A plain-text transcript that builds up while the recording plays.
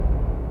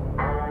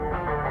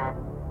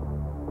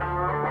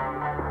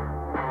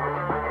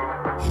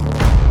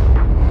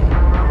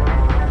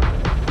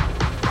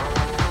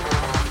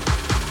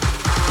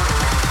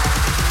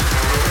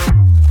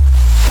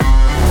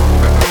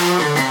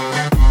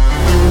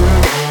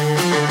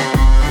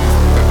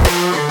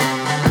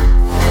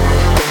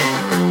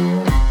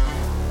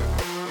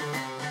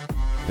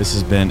This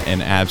has been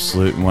an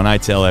absolute, and when I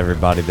tell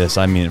everybody this,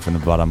 I mean it from the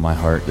bottom of my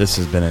heart. This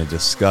has been a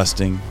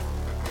disgusting,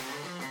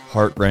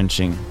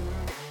 heart-wrenching,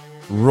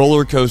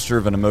 roller coaster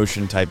of an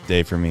emotion type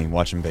day for me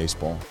watching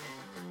baseball.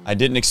 I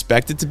didn't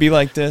expect it to be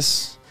like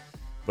this,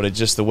 but it's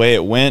just the way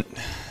it went.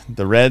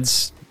 The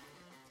Reds,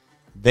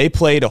 they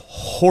played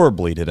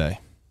horribly today,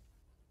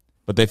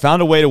 but they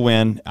found a way to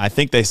win. I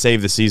think they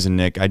saved the season,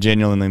 Nick. I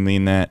genuinely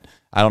mean that.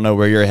 I don't know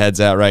where your head's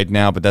at right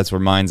now, but that's where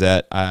mine's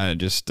at. I'm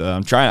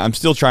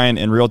still trying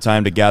in real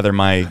time to gather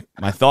my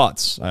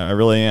thoughts. I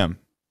really am.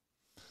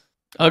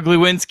 Ugly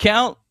wins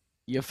count.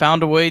 You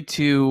found a way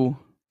to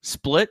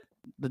split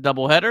the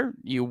doubleheader.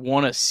 You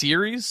won a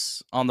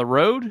series on the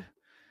road.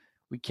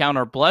 We count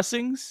our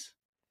blessings.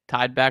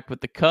 Tied back with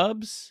the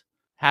Cubs.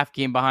 Half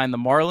game behind the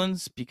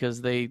Marlins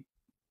because they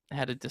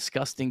had a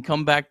disgusting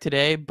comeback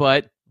today.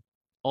 But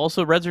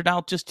also Reds are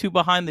now just 2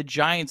 behind the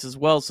Giants as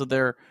well. So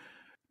they're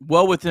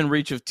well within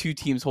reach of 2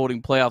 teams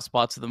holding playoff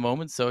spots at the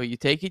moment. So you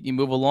take it, you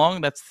move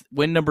along. That's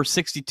win number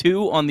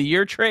 62 on the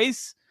year,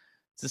 Trace.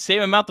 It's the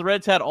same amount the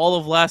Reds had all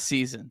of last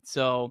season.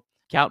 So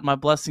count my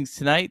blessings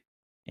tonight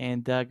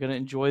and going to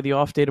enjoy the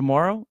off day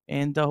tomorrow.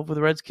 And hopefully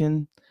the Reds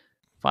can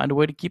find a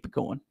way to keep it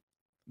going.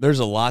 There's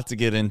a lot to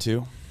get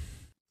into.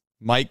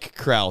 Mike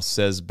Krause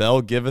says,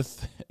 Bell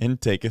giveth and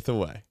taketh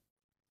away.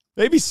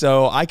 Maybe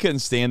so. I couldn't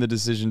stand the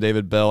decision,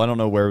 David Bell. I don't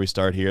know where we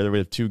start here. We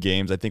have 2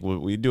 games. I think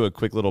we do a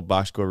quick little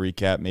box score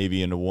recap,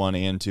 maybe into 1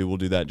 and 2. We'll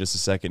do that in just a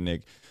second,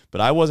 Nick.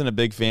 But I wasn't a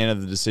big fan of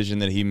the decision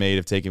that he made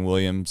of taking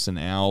Williamson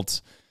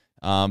out.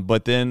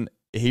 But then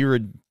he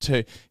went.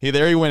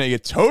 He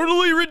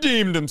totally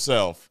redeemed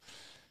himself.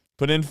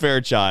 Put in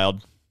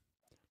Fairchild.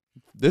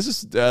 This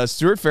is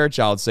Stuart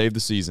Fairchild saved the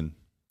season.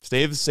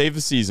 Save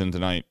the season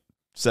tonight.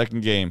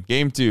 Second game.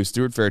 Game 2,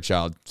 Stuart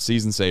Fairchild,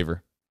 season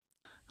saver.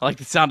 I like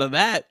the sound of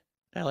that.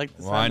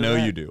 I know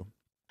you do.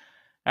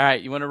 All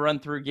right, you want to run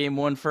through game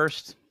 1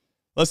 first?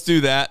 Let's do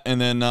that, and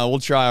then we'll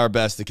try our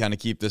best to kind of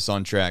keep this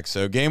on track.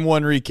 So game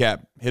 1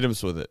 recap. Hit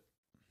us with it.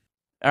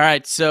 All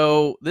right,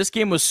 so this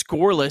game was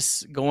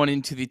scoreless going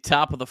into the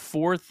top of the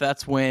 4th.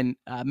 That's when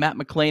Matt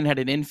McClain had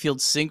an infield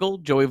single,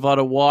 Joey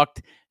Votto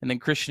walked, and then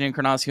Christian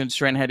Encarnacion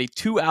Strand had a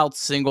 2-out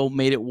single,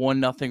 made it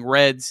 1-0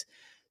 Reds.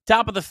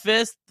 Top of the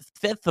 5th,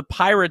 the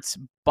Pirates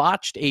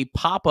botched a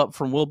pop-up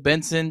from Will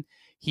Benson.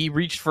 He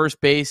reached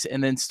first base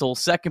and then stole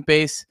second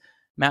base.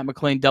 Matt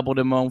McClain doubled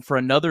him home for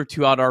another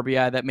 2-out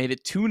RBI that made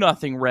it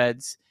 2-0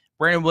 Reds.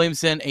 Brandon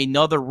Williamson,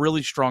 another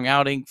really strong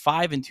outing,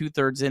 5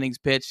 2/3 innings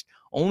pitched,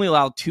 only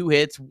allowed 2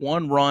 hits,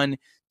 1 run,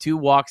 2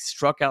 walks,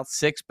 struck out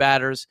 6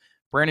 batters.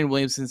 Brandon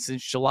Williamson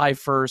since July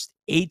 1st,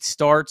 8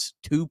 starts,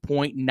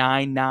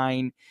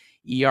 2.99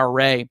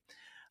 ERA.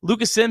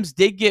 Lucas Sims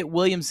did get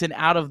Williamson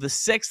out of the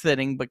 6th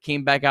inning, but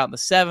came back out in the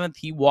 7th.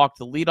 He walked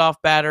the leadoff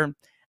batter.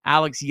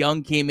 Alex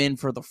Young came in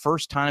for the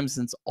first time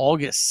since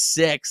August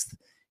 6th.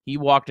 He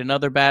walked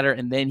another batter,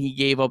 and then he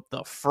gave up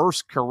the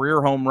first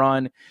career home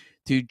run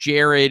to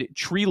Jared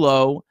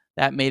Trelo.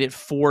 That made it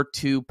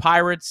 4-2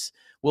 Pirates.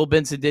 Will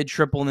Benson did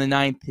triple in the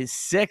 9th, his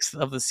 6th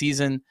of the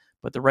season,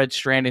 but the Reds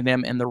stranded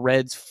him, and the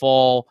Reds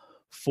fall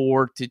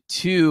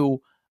 4-2.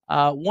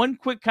 One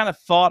quick kind of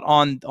thought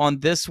on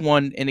this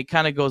one, and it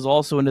kind of goes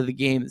also into the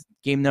game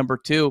number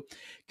 2.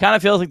 Kind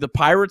of feels like the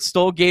Pirates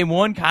stole game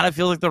 1. Kind of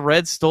feels like the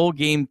Reds stole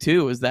game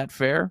 2. Is that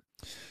fair?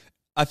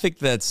 I think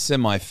that's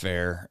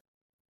semi-fair.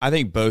 I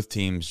think both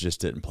teams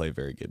just didn't play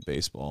very good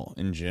baseball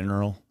in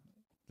general.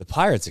 The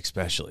Pirates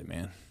especially,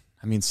 man.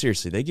 I mean,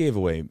 seriously, they gave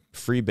away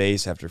free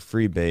base after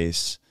free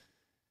base.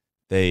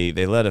 They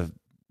let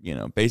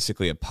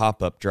basically a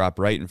pop-up drop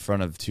right in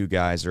front of 2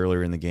 guys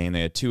earlier in the game.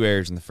 They had 2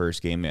 errors in the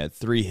first game. They had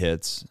 3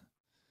 hits.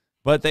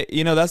 But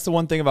that's the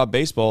one thing about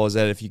baseball is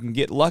that if you can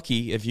get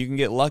lucky,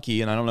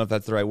 and I don't know if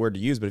that's the right word to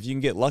use, but if you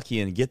can get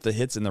lucky and get the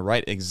hits in the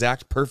right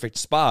exact perfect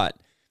spot,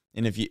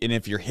 and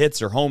if your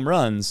hits are home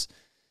runs,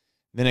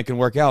 then it can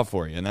work out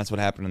for you. And that's what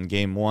happened in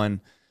game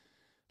 1.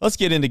 Let's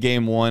get into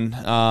game 1.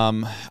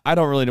 I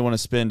don't really want to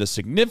spend a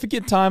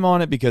significant time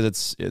on it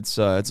because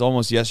it's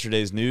almost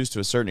yesterday's news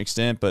to a certain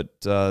extent, but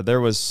there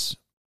was,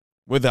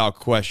 without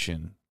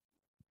question,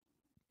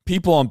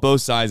 people on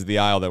both sides of the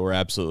aisle that were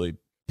absolutely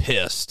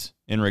pissed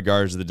in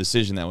regards to the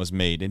decision that was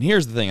made. And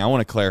here's the thing I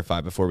want to clarify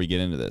before we get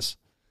into this.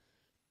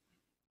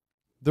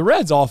 The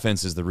Reds'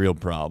 offense is the real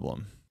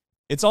problem.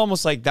 It's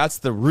almost like that's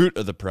the root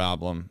of the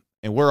problem,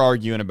 and we're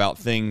arguing about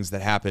things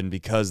that happen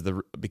because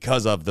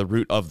of the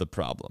root of the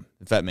problem,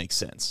 if that makes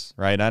sense,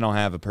 right? I don't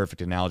have a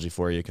perfect analogy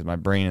for you because my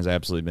brain has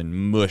absolutely been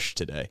mushed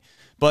today.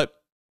 But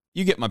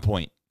you get my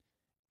point.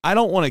 I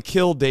don't want to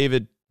kill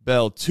David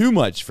Bell too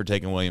much for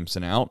taking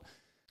Williamson out,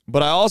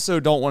 but I also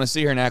don't want to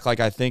sit here and act like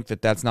I think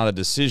that that's not a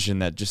decision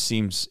that just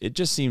seems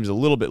a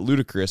little bit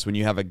ludicrous when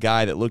you have a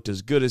guy that looked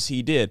as good as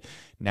he did.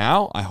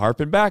 Now, I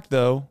harpen back,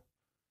 though.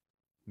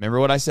 Remember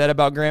what I said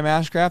about Graham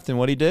Ashcraft and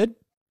what he did?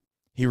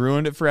 He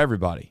ruined it for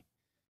everybody.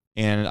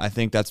 And I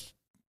think that's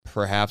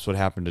perhaps what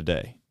happened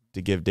today,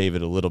 to give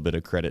David a little bit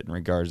of credit in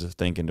regards to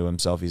thinking to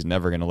himself he's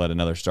never going to let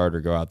another starter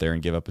go out there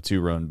and give up a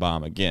 2-run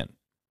bomb again.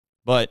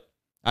 But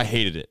I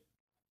hated it.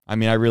 I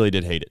mean, I really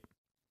did hate it.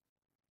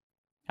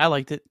 I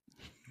liked it.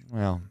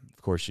 Well,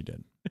 of course you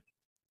did.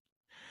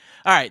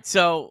 All right,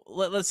 so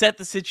let's set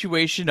the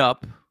situation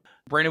up.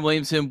 Brandon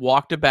Williamson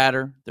walked a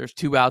batter. There's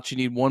 2 outs. You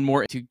need 1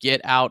 more to get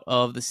out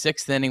of the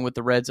 6th inning with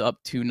the Reds up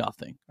 2-0.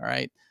 All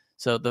right,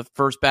 so the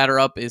first batter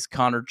up is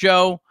Connor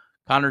Joe.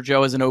 Connor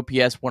Joe has an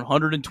OPS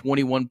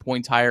 121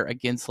 points higher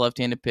against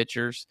left-handed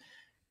pitchers.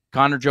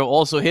 Connor Joe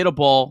also hit a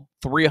ball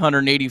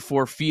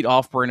 384 feet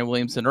off Brandon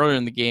Williamson earlier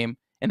in the game,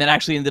 and that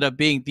actually ended up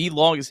being the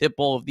longest hit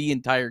ball of the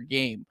entire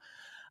game.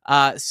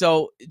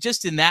 So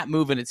just in that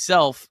move in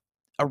itself,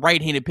 a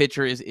right-handed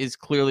pitcher is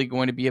clearly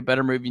going to be a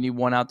better move. You need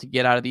 1 out to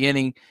get out of the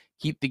inning,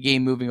 keep the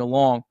game moving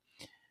along.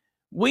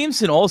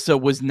 Williamson also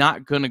was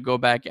not going to go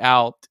back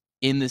out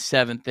in the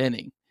 7th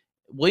inning.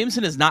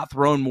 Williamson has not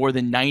thrown more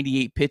than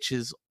 98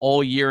 pitches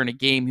all year in a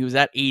game. He was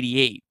at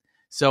 88.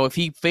 So if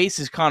he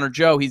faces Connor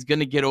Joe, he's going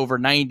to get over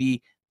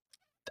 90.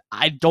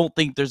 I don't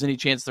think there's any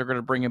chance they're going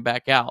to bring him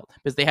back out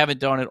because they haven't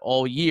done it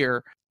all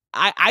year.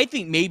 I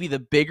think maybe the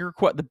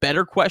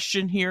better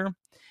question here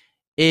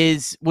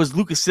was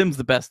Lucas Sims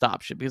the best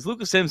option? Because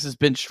Lucas Sims has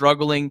been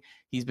struggling.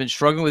 He's been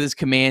struggling with his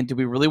command. Do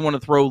we really want to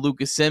throw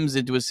Lucas Sims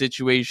into a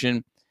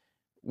situation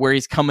where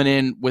he's coming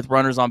in with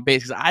runners on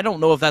base? Because I don't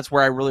know if that's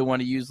where I really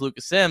want to use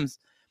Lucas Sims.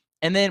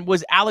 And then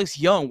was Alex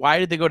Young. Why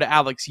did they go to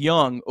Alex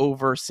Young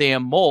over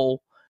Sam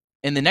Mole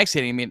in the next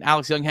inning? I mean,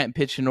 Alex Young hadn't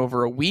pitched in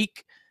over a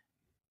week.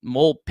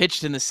 Mole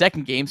pitched in the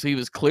second game, so he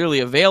was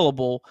clearly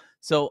available.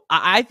 So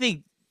I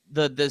think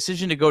the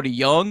decision to go to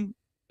Young,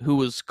 who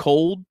was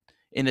cold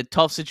in a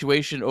tough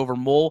situation, over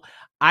Mole,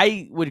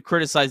 I would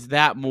criticize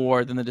that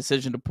more than the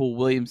decision to pull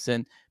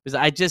Williamson, because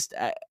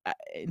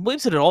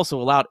Williamson had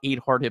also allowed 8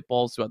 hard hit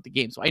balls throughout the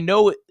game. So I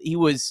know he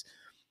was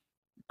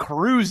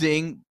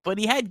cruising, but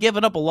he had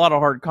given up a lot of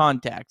hard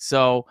contact.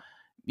 So,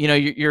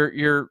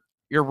 you're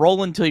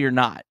rolling till you're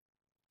not.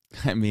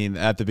 I mean,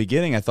 at the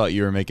beginning, I thought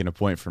you were making a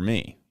point for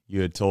me.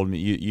 You had told me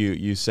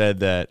you said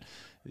that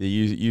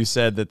you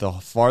said that the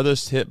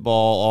farthest hit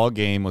ball all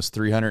game was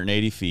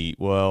 380 feet.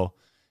 Well,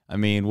 I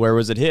mean, where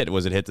was it hit?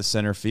 Was it hit the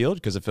center field?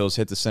 Because if it was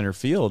hit the center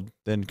field,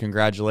 then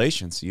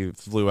congratulations, you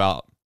flew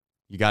out,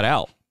 you got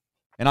out,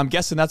 and I'm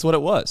guessing that's what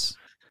it was.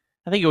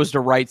 I think it was to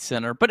right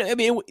center, but I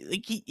mean,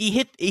 he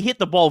hit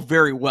the ball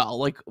very well.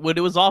 Like when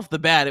it was off the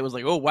bat, it was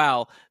like, oh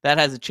wow, that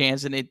has a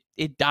chance, and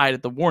it died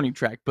at the warning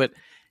track. But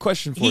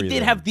question for you, he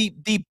did have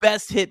the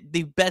best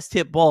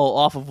hit ball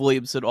off of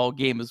Williamson all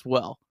game as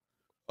well.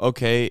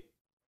 Okay,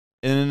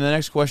 and then the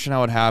next question I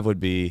would have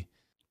would be,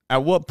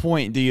 at what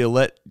point do you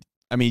let?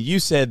 I mean, you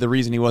said the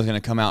reason he wasn't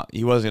going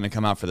to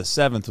come out for the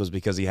 7th was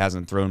because he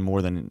hasn't thrown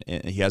more than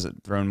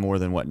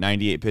what,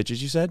 98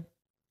 pitches. You said.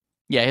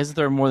 Yeah, he hasn't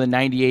thrown more than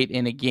 98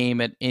 in a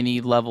game at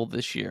any level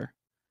this year.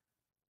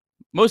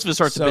 Most of his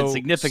starts have been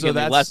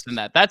significantly less than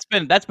that. That's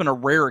been a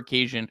rare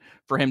occasion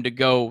for him to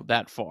go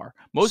that far.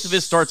 Most of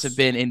his starts have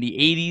been in the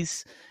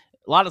 80s.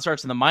 A lot of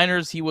starts in the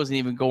minors, he wasn't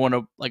even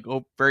going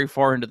very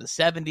far into the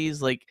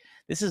 70s. Like,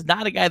 this is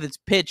not a guy that's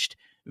pitched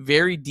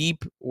very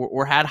deep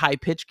or had high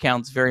pitch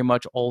counts very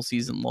much all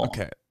season long.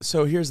 Okay,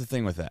 so here's the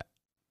thing with that.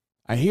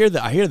 I hear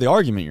the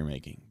argument you're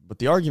making, but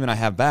the argument I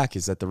have back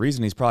is that the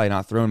reason he's probably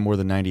not throwing more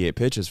than 98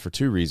 pitches for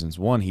 2 reasons.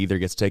 One, he either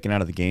gets taken out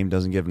of the game,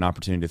 doesn't give an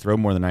opportunity to throw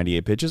more than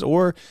 98 pitches,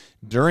 or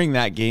during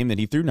that game that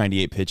he threw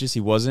 98 pitches,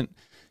 he wasn't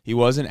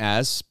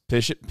as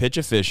pitch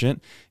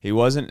efficient. He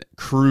wasn't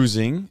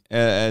cruising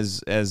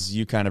as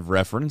you kind of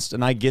referenced.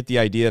 And I get the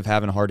idea of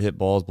having hard hit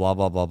balls, blah,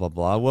 blah, blah, blah,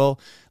 blah. Well,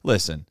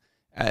 listen,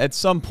 at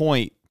some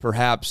point,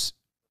 perhaps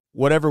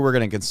whatever we're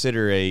going to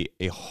consider a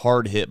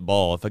hard hit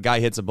ball, if a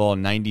guy hits a ball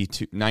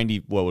 95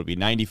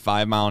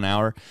 mile an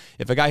hour,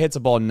 if a guy hits a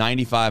ball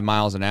 95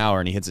 miles an hour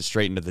and he hits it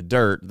straight into the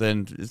dirt,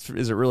 then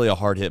is it really a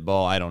hard hit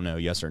ball? I don't know.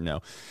 Yes or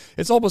no.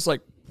 It's almost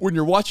like when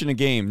you're watching a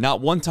game,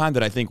 not one time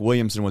that I think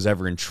Williamson was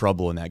ever in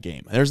trouble in that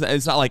game.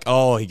 It's not like,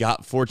 oh, he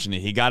got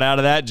fortunate, he got out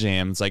of that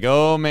jam. It's like,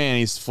 oh man,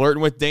 he's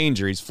flirting with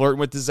danger, he's flirting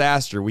with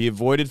disaster, we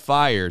avoided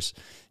fires,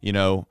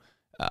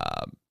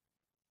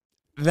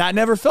 that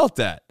never felt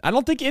that. I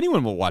don't think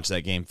anyone will watch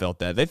that game felt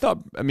that. They thought,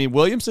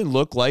 Williamson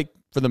looked like,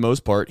 for the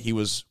most part, he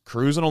was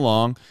cruising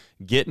along,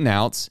 getting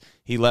outs.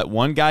 He let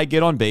one guy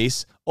get on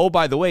base. Oh,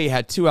 by the way, he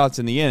had 2 outs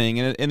in the inning.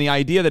 And the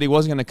idea that he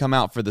wasn't going to come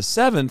out for the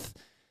 7th,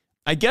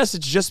 I guess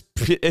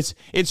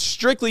it's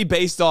strictly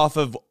based off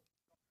of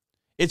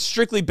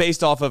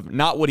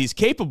not what he's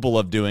capable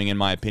of doing, in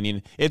my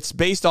opinion. It's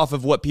based off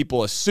of what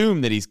people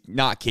assume that he's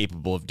not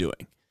capable of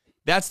doing.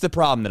 That's the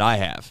problem that I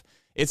have.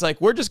 It's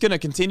like we're just going to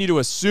continue to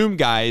assume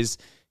guys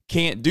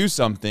can't do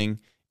something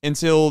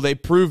until they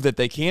prove that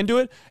they can do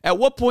it. At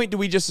what point do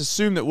we just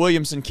assume that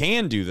Williamson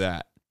can do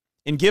that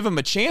and give him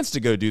a chance to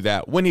go do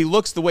that when he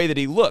looks the way that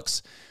he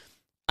looks?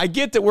 I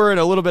get that we're in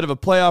a little bit of a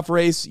playoff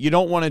race. You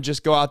don't want to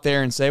just go out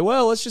there and say,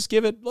 well, let's just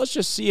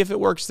see if it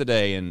works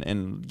today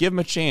and give him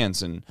a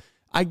chance. And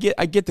I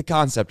get the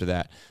concept of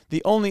that.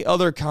 The only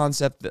other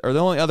concept or the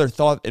only other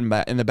thought in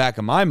the back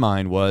of my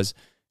mind was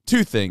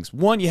 2 things.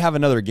 One, you have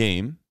another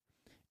game.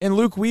 And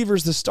Luke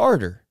Weaver's the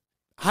starter.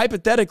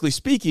 Hypothetically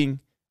speaking,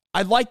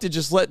 I'd like to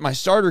just let my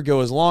starter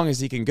go as long as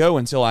he can go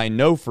until I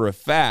know for a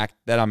fact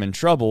that I'm in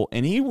trouble.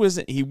 And he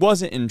wasn't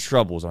in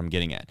trouble, is what I'm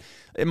getting at.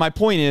 And my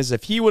point is,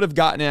 if he would have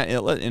gotten at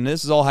it, and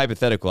this is all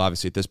hypothetical,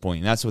 obviously at this point,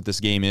 and that's what this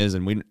game is,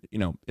 and we,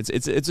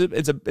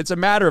 it's a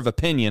matter of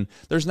opinion.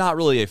 There's not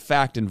really a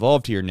fact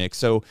involved here, Nick.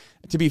 So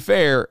to be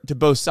fair to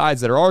both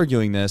sides that are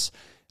arguing this,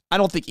 I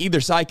don't think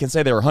either side can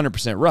say they were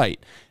 100% right.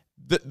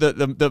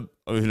 I'm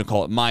going to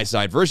call it my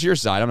side versus your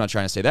side. I'm not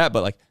trying to say that,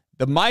 but like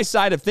my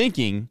side of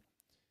thinking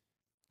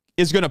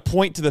is going to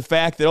point to the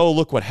fact that, oh,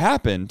 look what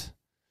happened.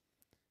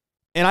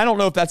 And I don't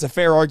know if that's a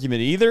fair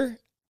argument either.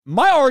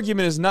 My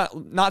argument is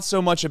not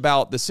so much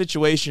about the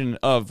situation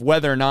of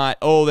whether or not,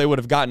 oh, they would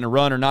have gotten a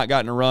run or not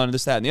gotten a run,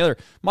 this, that, and the other.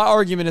 My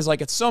argument is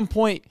like at some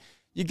point,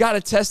 you got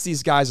to test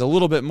these guys a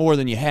little bit more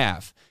than you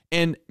have.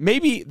 And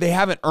maybe they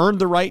haven't earned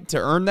the right to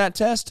earn that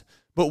test,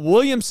 but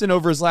Williamson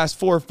over his last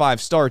 4 or 5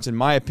 starts, in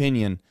my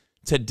opinion,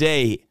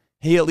 today,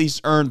 he at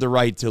least earned the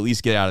right to at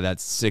least get out of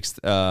that sixth,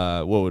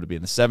 what would it be,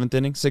 in the 7th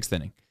inning? 6th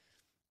inning.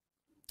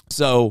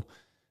 So,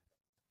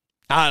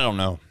 I don't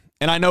know.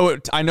 And I know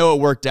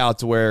it worked out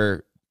to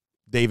where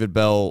David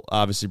Bell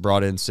obviously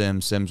brought in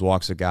Sims. Sims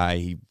walks a guy.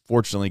 He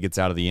fortunately gets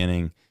out of the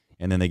inning,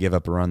 and then they give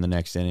up a run the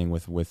next inning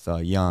with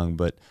Young.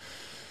 But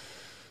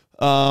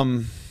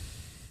at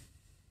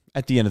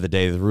the end of the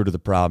day, the root of the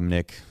problem,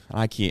 Nick,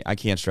 I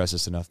can't stress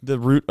this enough. The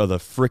root of the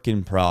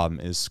freaking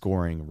problem is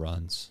scoring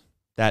runs.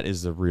 That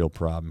is the real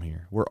problem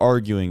here. We're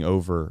arguing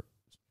over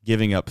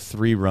giving up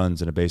 3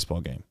 runs in a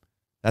baseball game.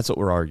 That's what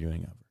we're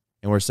arguing over.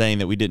 And we're saying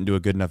that we didn't do a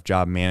good enough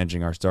job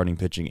managing our starting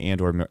pitching and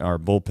or our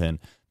bullpen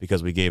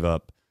because we gave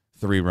up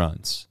 3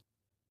 runs.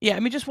 Yeah, I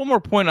mean, just one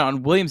more point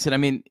on Williamson. I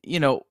mean,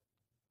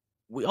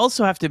 we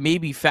also have to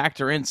maybe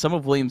factor in some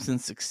of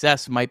Williamson's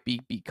success might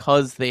be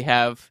because they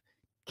have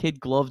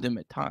kid gloved him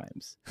at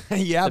times.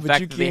 Yeah,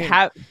 but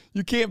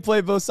you can't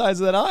play both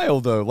sides of that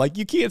aisle, though. Like,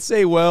 you can't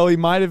say, well, he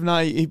might have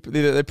not.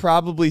 They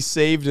probably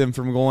saved him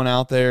from going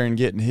out there and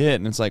getting hit.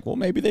 And it's like, well,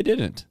 maybe they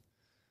didn't.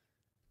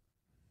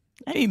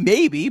 I mean,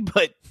 maybe,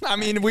 but I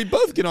mean, we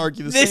both can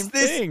argue the same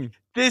thing.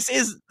 This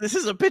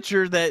is a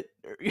pitcher that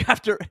you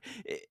have to.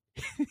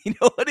 You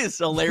know what is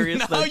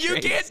hilarious? No, you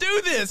can't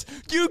do this.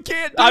 You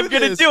can't do this. I'm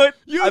gonna do it.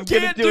 You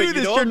can't do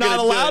this. You're not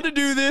allowed to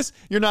do this.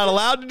 You're not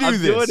allowed to do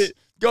this. Doing it.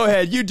 Go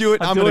ahead. You do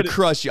it. I'm going to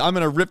crush you. I'm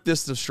going to rip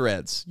this to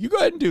shreds. You go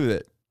ahead and do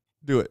it.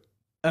 Do it.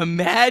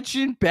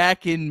 Imagine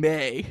back in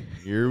May.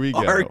 Here we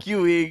go.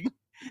 Arguing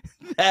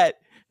that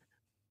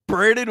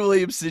Brandon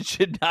Williamson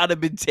should not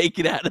have been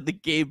taken out of the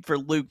game for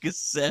Lucas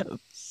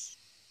Sims.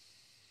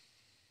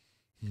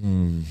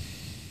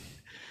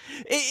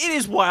 It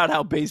is wild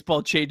how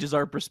baseball changes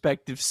our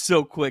perspective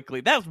so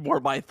quickly. That's more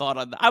my thought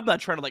on that. I'm not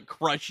trying to like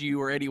crush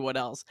you or anyone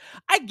else.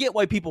 I get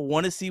why people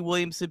want to see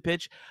Williamson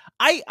pitch.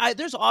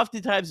 There's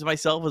oftentimes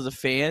myself as a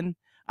fan,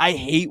 I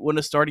hate when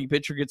a starting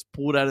pitcher gets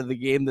pulled out of the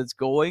game that's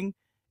going.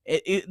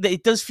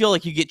 It does feel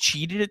like you get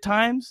cheated at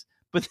times,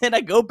 but then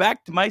I go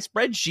back to my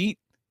spreadsheet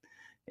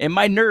and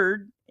my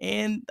nerd,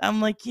 and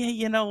I'm like, yeah,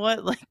 you know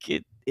what?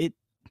 Like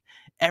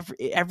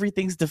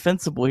everything's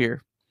defensible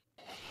here.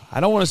 I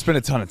don't want to spend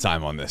a ton of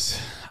time on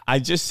this. I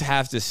just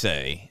have to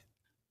say,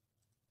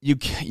 you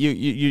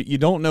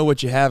don't know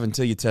what you have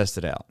until you test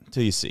it out,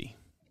 until you see.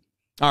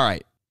 All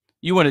right.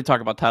 You want to talk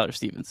about Tyler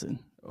Stevenson.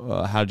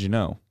 How'd you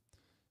know?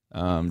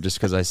 Just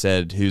because I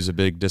said who's a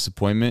big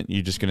disappointment,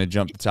 you're just going to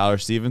jump to Tyler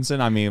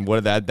Stevenson? I mean,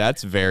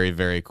 that's very,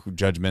 very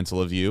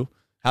judgmental of you.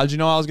 How'd you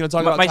know I was going to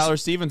talk about Tyler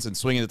Stevenson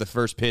swinging at the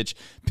first pitch,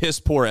 piss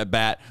poor at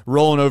bat,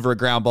 rolling over a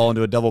ground ball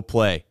into a double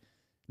play?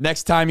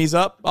 Next time he's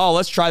up,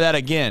 let's try that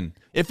again.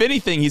 If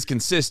anything, he's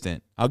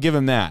consistent. I'll give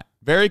him that.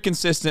 Very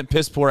consistent,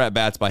 piss poor at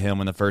bats by him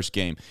in the first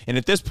game. And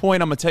at this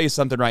point, I'm going to tell you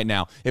something right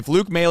now. If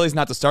Luke Mailey's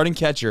not the starting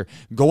catcher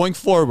going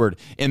forward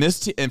and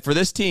for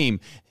this team,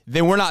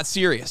 then we're not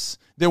serious.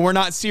 Then we're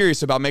not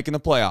serious about making the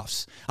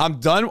playoffs.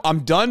 I'm done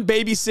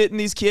babysitting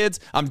these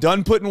kids. I'm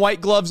done putting white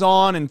gloves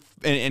on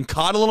and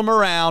coddling them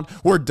around.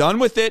 We're done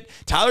with it.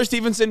 Tyler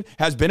Stevenson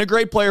has been a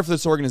great player for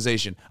this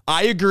organization.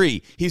 I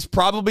agree. He's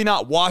probably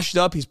not washed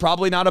up. He's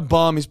probably not a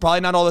bum. He's probably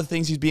not all the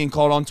things he's being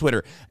called on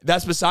Twitter.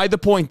 That's beside the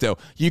point, though.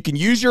 You can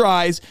use your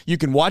eyes. You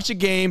can watch a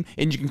game,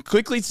 and you can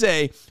quickly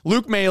say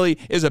Luke Mailey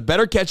is a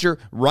better catcher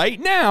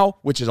right now,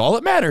 which is all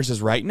that matters is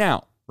right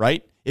now,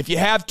 right? If you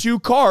have 2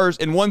 cars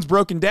and one's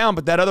broken down,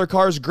 but that other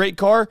car is a great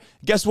car,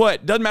 guess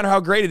what? Doesn't matter how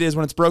great it is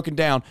when it's broken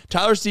down.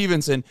 Tyler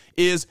Stevenson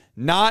is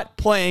not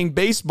playing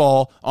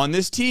baseball on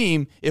this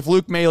team if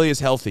Luke Mailey is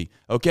healthy,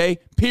 okay?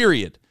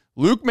 Period.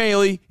 Luke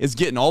Mailey is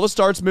getting all the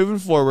starts moving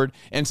forward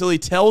until he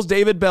tells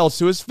David Bell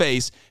to his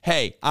face,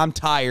 hey, I'm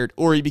tired,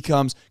 or he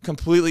becomes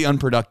completely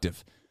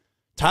unproductive.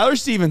 Tyler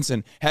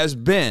Stevenson has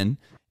been,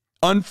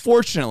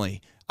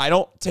 unfortunately, I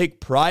don't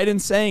take pride in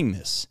saying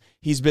this,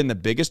 he's been the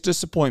biggest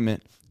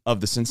disappointment of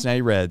the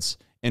Cincinnati Reds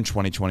in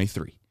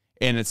 2023.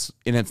 And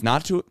it's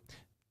not to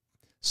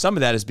some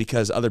of that is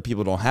because other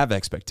people don't have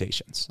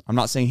expectations. I'm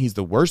not saying he's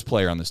the worst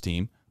player on this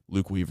team,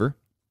 Luke Weaver,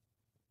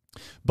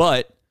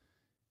 but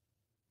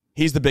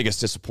he's the biggest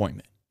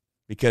disappointment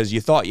because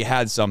you thought you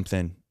had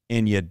something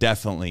and you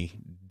definitely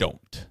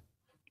don't.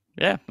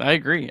 Yeah, I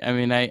agree. I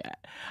mean,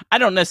 I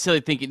don't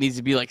necessarily think it needs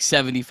to be like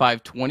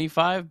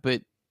 75-25,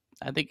 but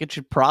I think it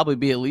should probably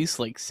be at least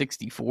like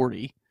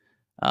 60-40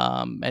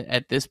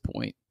 at this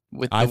point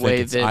with the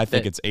way I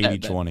think it's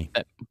 80-20.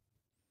 that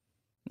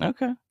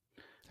okay.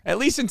 At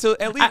least until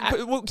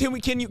I, well, can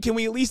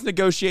we at least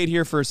negotiate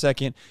here for a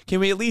second? Can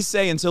we at least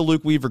say until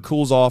Luke Weaver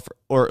cools off,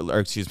 or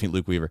excuse me,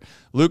 Luke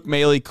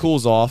Maley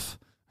cools off.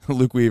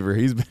 Luke Weaver,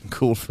 he's been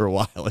cooled for a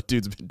while. That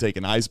dude's been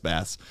taking ice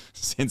baths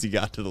since he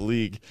got to the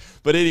league.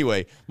 But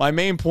anyway, my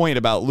main point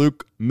about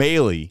Luke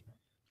Maley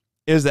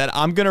is that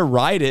I'm gonna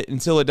ride it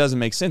until it doesn't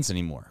make sense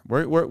anymore.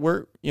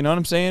 We're you know what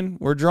I'm saying?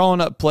 We're drawing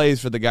up plays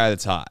for the guy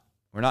that's hot.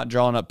 We're not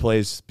drawing up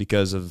plays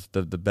because of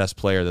the best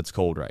player that's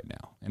cold right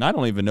now. And I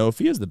don't even know if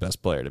he is the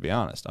best player, to be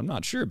honest. I'm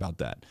not sure about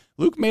that.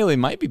 Luke Maley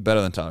might be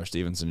better than Tyler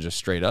Stevenson, just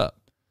straight up.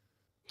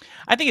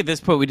 I think at this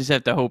point we just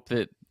have to hope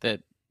that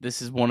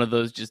this is one of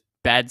those just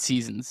bad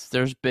seasons.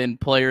 There's been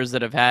players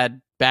that have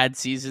had bad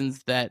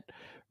seasons that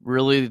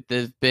really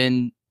they've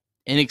been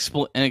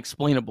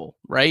inexplainable,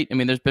 right? I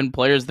mean, there's been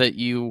players that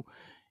you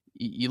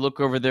look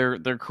over their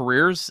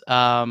careers.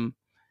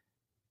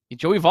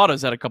 Joey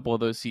Votto's had a couple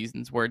of those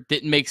seasons where it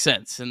didn't make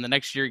sense, and the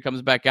next year he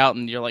comes back out,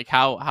 and you're like,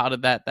 how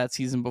did that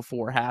season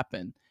before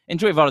happen? And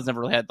Joey Votto's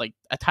never really had like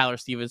a Tyler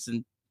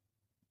Stevenson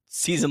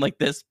season like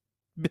this.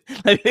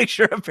 Let me make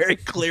sure I'm very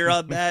clear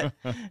on that.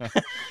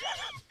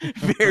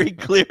 Very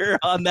clear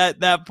on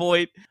that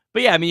point.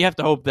 But yeah, I mean, you have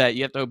to hope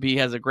he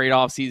has a great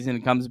offseason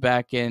and comes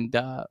back and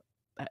at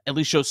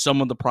least shows some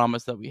of the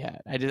promise that we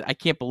had. I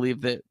can't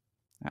believe that.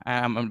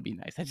 I'm gonna be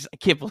nice. I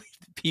can't believe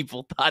that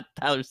people thought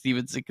Tyler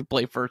Stevenson could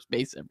play first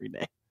base every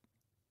day.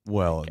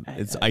 Well,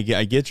 I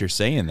get you're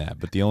saying that,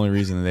 but the only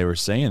reason they were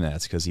saying that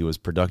is because he was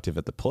productive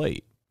at the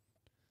plate.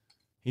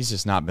 He's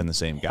just not been the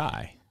same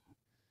guy.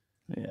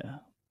 Yeah.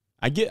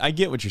 I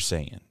get what you're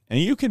saying. And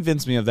you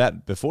convinced me of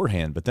that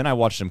beforehand, but then I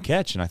watched him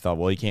catch, and I thought,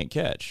 well, he can't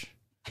catch.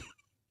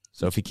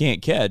 So if he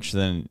can't catch,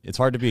 then it's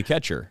hard to be a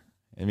catcher.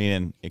 I mean,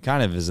 and it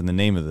kind of is in the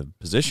name of the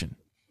position.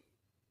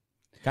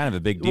 Kind of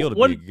a big deal to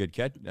be a good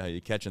catch,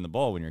 catching the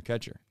ball when you're a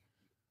catcher.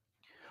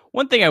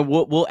 One thing I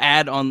will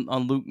add on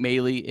Luke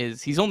Maley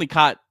is he's only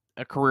caught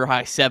a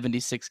career-high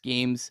 76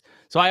 games.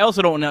 So I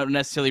also don't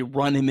necessarily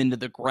run him into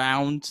the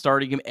ground,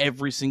 starting him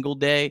every single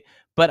day.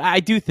 But I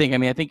do think,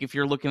 I think if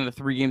you're looking at a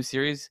 3-game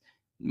series,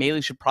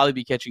 Maley should probably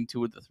be catching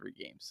 2 of the 3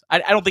 games. I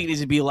don't think it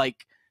needs to be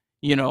like,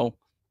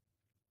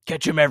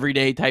 catch him every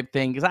day type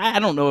thing. Because I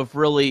don't know if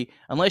really,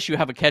 unless you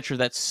have a catcher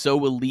that's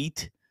so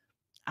elite,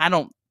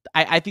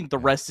 I think the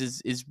rest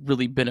is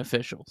really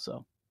beneficial.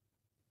 So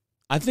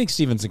I think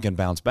Stevenson can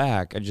bounce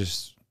back.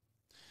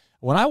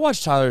 When I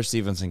watch Tyler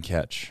Stevenson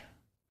catch,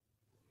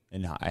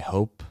 and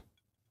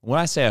when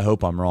I say I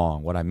hope I'm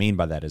wrong, what I mean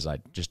by that is I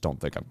just don't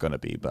think I'm going to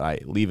be, but I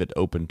leave it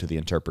open to the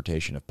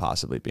interpretation of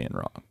possibly being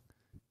wrong.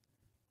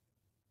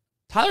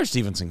 Tyler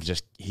Stevenson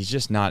he's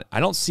just not,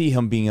 I don't see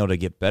him being able to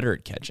get better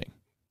at catching.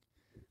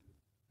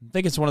 I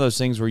think it's one of those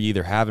things where you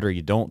either have it or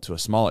you don't to a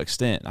small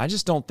extent. I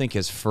just don't think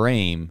his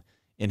frame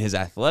and his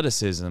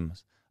athleticism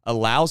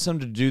allows him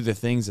to do the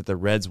things that the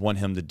Reds want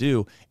him to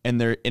do,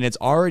 and it's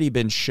already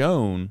been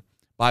shown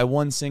by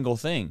one single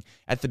thing.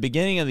 At the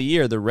beginning of the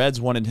year, the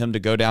Reds wanted him to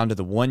go down to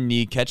the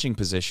one-knee catching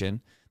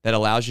position that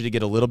allows you to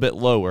get a little bit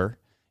lower,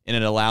 and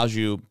it allows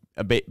you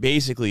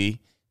basically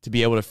to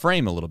be able to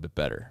frame a little bit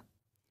better,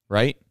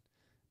 right?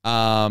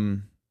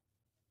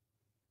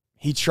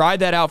 He tried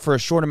that out for a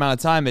short amount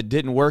of time. It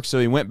didn't work, so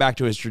he went back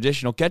to his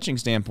traditional catching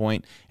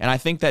standpoint, and I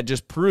think that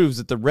just proves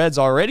that the Reds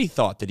already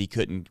thought that he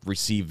couldn't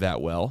receive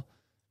that well.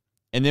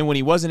 And then when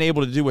he wasn't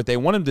able to do what they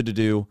wanted him to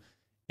do,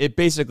 it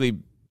basically,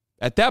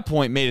 at that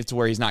point, made it to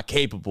where he's not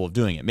capable of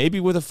doing it. Maybe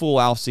with a full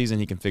off season,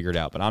 he can figure it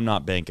out, but I'm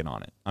not banking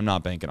on it.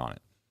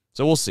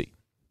 So we'll see.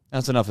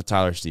 That's enough of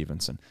Tyler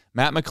Stevenson.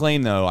 Matt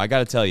McLain, though, I got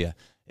to tell you,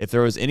 if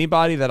there was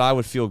anybody that I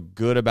would feel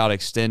good about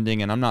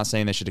extending, and I'm not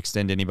saying they should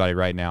extend anybody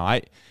right now,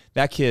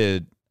 that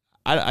kid,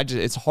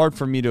 it's hard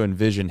for me to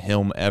envision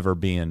him ever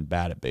being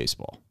bad at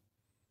baseball.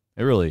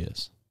 It really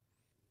is.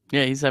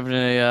 Yeah, he's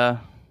having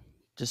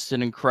just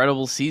an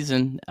incredible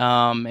season.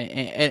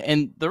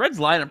 And the Reds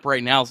lineup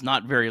right now is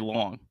not very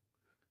long.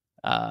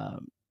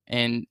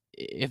 And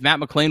if Matt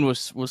McLain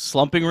was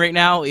slumping right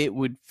now, it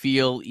would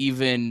feel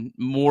even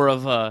more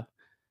of a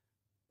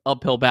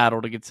uphill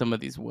battle to get some of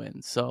these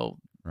wins. So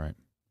right.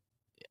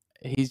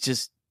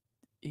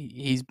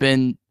 He's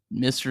been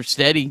Mr.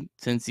 Steady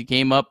since he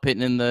came up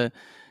hitting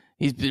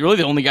he's really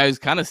the only guy who's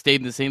kind of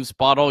stayed in the same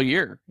spot all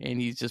year, and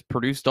he's just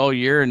produced all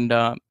year, and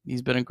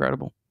he's been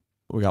incredible.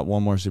 We got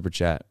one more super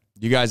chat.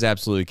 You guys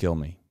absolutely kill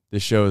me.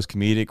 This show is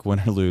comedic,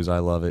 win or lose. I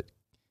love it.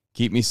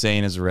 Keep me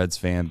sane as a Reds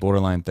fan.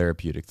 Borderline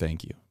therapeutic.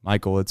 Thank you,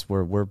 Michael.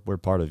 We're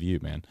part of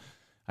you, man.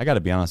 I got to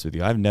be honest with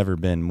you. I've never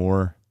been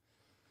more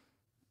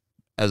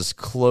as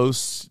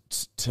close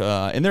to,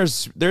 and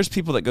there's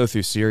people that go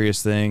through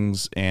serious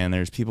things, and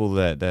there's people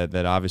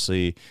that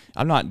obviously,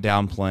 I'm not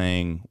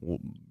downplaying,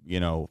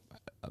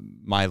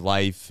 my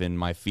life and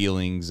my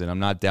feelings, and I'm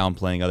not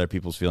downplaying other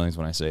people's feelings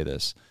when I say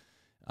this.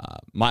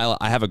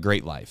 I have a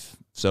great life,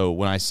 So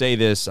when I say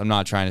this, I'm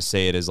not trying to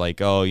say it as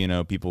like, oh,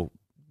 people,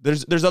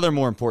 there's other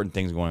more important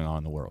things going on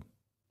in the world.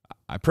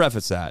 I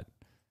preface that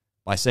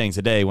by saying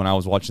today, when I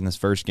was watching this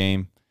first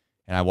game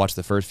and I watched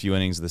the first few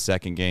innings of the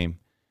second game,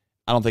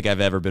 I don't think I've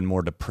ever been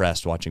more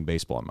depressed watching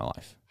baseball in my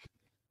life.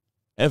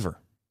 Ever.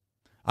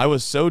 I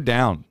was so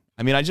down.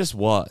 I mean, I just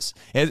was.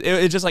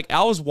 It's just like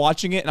I was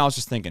watching it and I was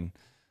just thinking,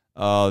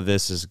 oh,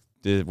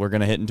 we're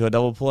going to hit into a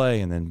double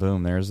play. And then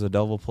boom, there's the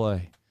double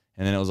play.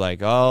 And then it was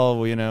like,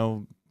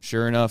 oh,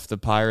 sure enough, the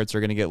Pirates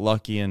are going to get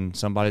lucky and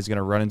somebody's going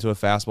to run into a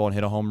fastball and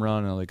hit a home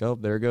run. And I'm like, oh,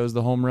 there goes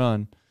the home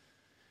run.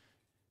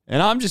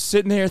 And I'm just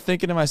sitting there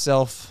thinking to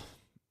myself,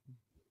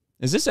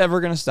 is this ever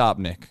going to stop,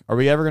 Nick? Are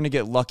we ever going to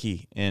get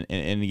lucky and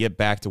get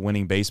back to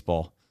winning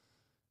baseball?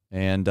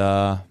 And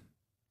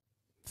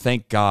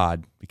thank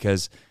God,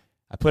 because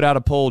I put out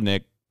a poll,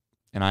 Nick,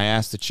 and I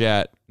asked the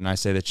chat, and I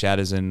say the chat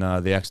is in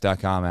the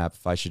X.com app,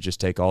 if I should just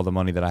take all the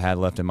money that I had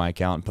left in my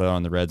account and put it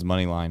on the Reds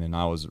money line. And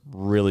I was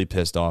really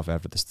pissed off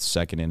after the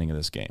second inning of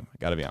this game. I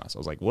got to be honest. I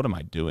was like, what am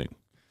I doing?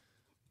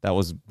 That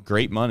was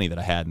great money that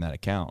I had in that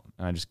account,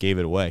 and I just gave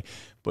it away.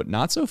 But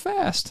not so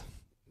fast.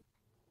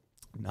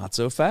 Not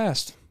so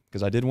fast,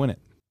 because I did win it.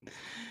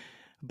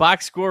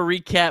 Box score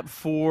recap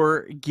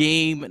for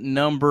game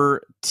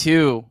number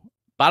 2.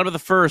 Bottom of the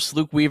first,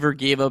 Luke Weaver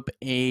gave up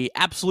a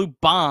absolute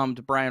bomb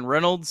to Brian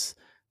Reynolds.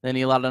 Then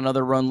he allowed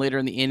another run later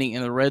in the inning,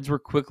 and the Reds were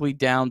quickly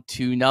down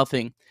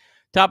 2-0.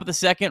 Top of the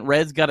second,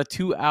 Reds got a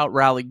 2-out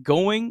rally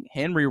going.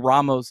 Henry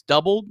Ramos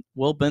doubled,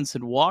 Will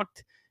Benson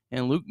walked,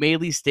 and Luke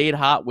Mailey stayed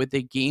hot with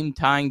a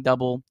game-tying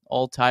double,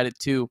 all tied at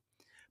 2.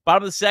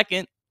 Bottom of the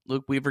second,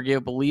 Luke Weaver gave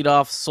up a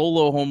leadoff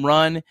solo home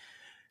run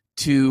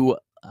to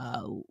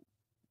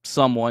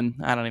someone.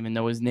 I don't even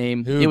know his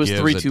name. Who it was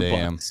gives 3-2 a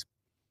damn? Bucks.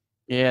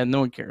 Yeah, no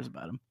one cares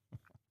about him.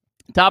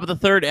 Top of the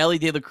third, Ellie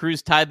De La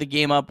Cruz tied the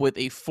game up with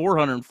a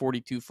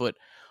 442-foot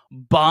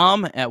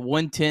bomb at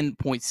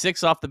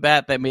 110.6 off the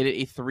bat. That made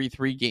it a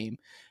 3-3 game.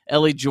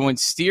 Ellie joined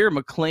Steer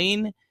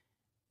McLean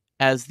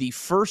as the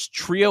first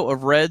trio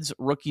of Reds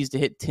rookies to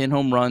hit 10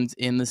 home runs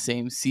in the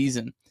same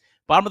season.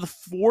 Bottom of the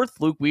fourth,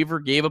 Luke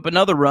Weaver gave up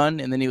another run,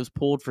 and then he was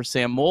pulled for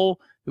Sam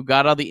Moll, who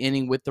got out of the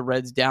inning with the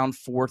Reds down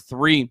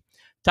 4-3.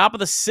 Top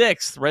of the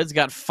sixth, Reds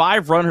got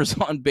 5 runners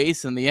on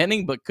base in the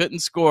inning, but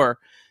couldn't score.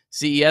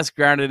 CES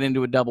grounded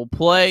into a double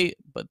play,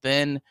 but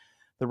then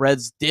the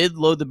Reds did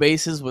load the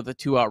bases with a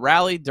 2-out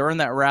rally. During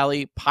that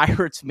rally,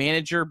 Pirates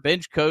manager,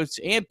 bench coach,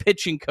 and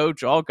pitching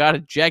coach all got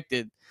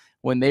ejected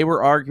when they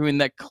were arguing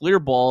that clear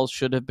balls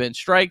should have been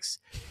strikes.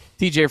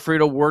 TJ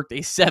Friedel worked a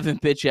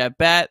 7-pitch at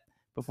bat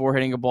before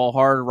hitting a ball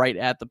hard right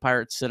at the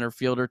Pirates center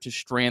fielder to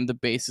strand the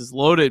bases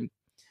loaded.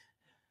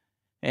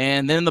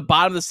 And then in the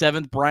bottom of the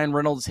seventh, Brian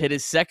Reynolds hit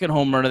his second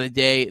home run of the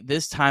day,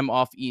 this time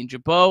off Ian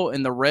Jabot,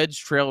 and the Reds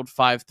trailed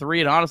 5-3.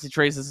 And honestly,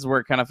 Trace, this is where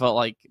it kind of felt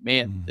like,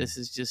 man, this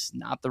is just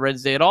not the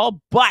Reds' day at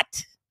all.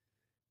 But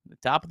at the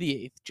top of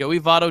the eighth, Joey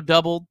Votto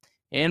doubled.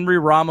 Henry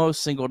Ramos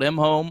singled him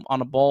home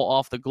on a ball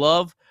off the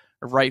glove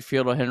of right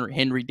fielder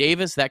Henry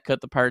Davis. That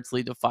cut the Pirates'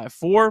 lead to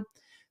 5-4.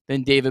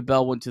 Then David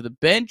Bell went to the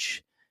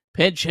bench.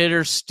 Pinch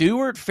hitter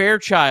Stuart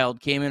Fairchild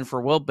came in for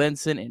Will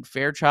Benson, and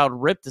Fairchild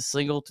ripped a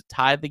single to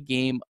tie the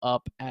game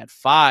up at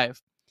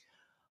 5.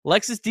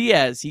 Alexis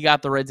Diaz, he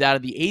got the Reds out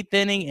of the 8th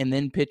inning and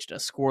then pitched a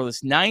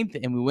scoreless 9th,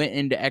 and we went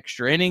into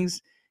extra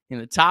innings. In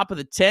the top of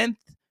the 10th,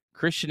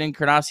 Christian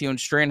Encarnacion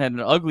Strand had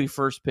an ugly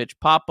first pitch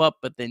pop-up,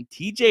 but then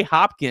TJ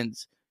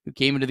Hopkins, who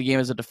came into the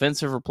game as a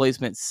defensive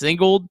replacement,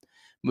 singled,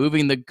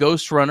 moving the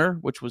ghost runner,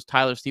 which was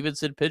Tyler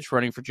Stevenson, pitch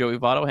running for Joey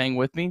Votto, hang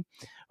with me,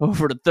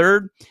 over to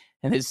third.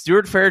 And then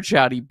Stuart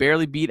Fairchild, he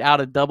barely beat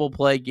out a double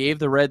play, gave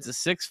the Reds a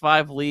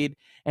 6-5 lead.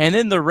 And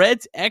then the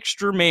Reds'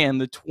 extra man,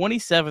 the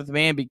 27th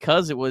man,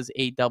 because it was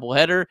a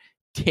doubleheader,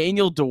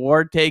 Daniel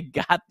Duarte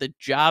got the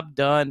job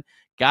done,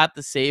 got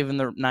the save in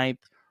the 9th.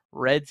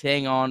 Reds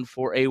hang on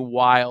for a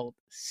wild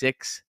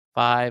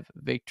 6-5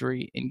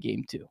 victory in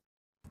Game 2.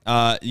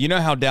 You know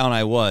how down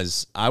I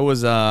was. I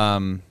was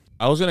going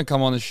to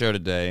come on the show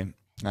today, and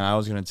I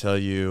was going to tell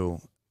you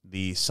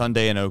the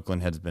Sunday in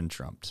Oakland has been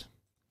trumped.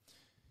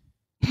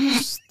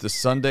 The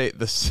Sunday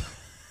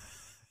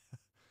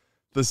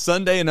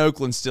in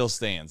Oakland still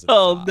stands at the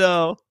top.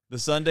 No. The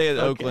Sunday at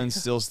Oakland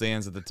still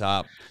stands at the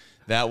top.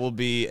 That will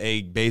be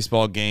a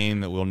baseball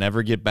game that we'll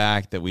never get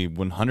back, that we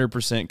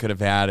 100% could have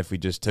had if we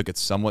just took it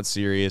somewhat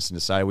serious and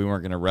decided we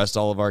weren't going to rest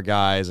all of our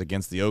guys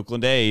against the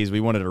Oakland A's.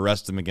 We wanted to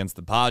rest them against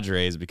the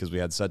Padres because we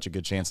had such a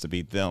good chance to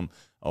beat them.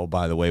 Oh,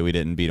 by the way, we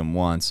didn't beat them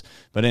once.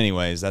 But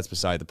anyways, that's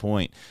beside the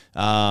point.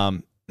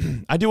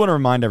 I do want to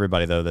remind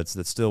everybody, though, that's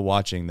still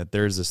watching, that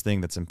there's this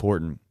thing that's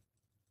important.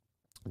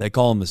 They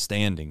call them the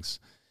standings.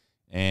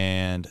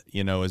 And,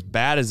 as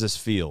bad as this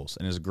feels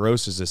and as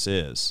gross as this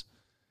is,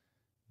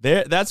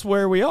 that's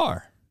where we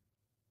are.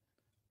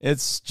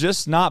 It's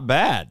just not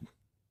bad.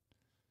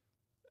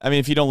 I mean,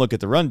 if you don't look at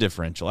the run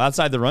differential,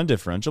 outside the run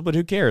differential, but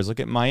who cares? Look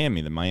at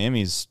Miami. The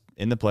Miami's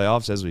in the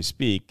playoffs as we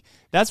speak.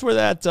 That's where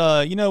that,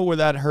 where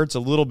that hurts a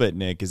little bit,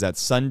 Nick, is that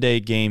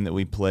Sunday game that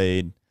we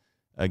played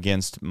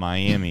against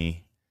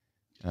Miami.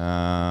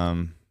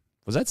 Was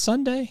that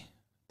Sunday?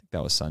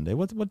 that was Sunday.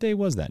 What day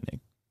was that,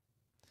 Nick?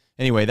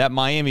 Anyway, that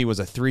Miami was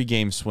a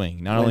 3-game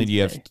swing. Not only do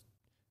you have it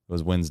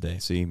was Wednesday.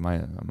 See, my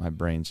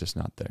brain's just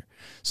not there.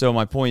 So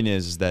my point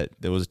is that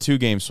there was a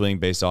 2-game swing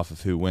based off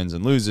of who wins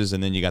and loses,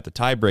 and then you got the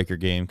tiebreaker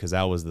game because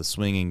that was the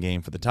swinging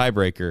game for the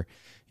tiebreaker,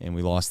 and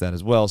we lost that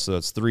as well. So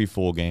it's 3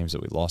 full games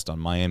that we lost on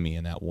Miami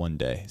in that one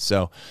day.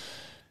 So,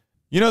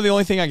 the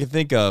only thing I can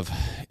think of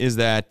is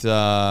that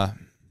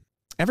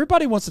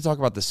everybody wants to talk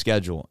about the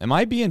schedule. Am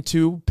I being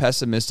too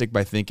pessimistic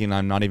by thinking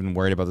I'm not even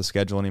worried about the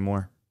schedule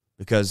anymore?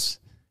 Because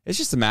it's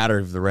just a matter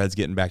of the Reds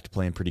getting back to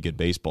playing pretty good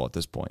baseball at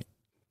this point.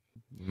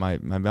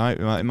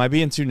 Am I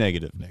being too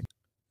negative, Nick?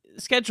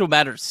 Schedule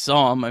matters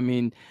some. I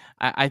mean,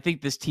 I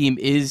think this team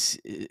is.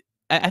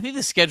 I think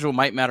the schedule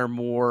might matter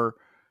more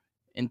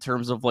in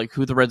terms of like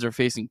who the Reds are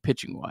facing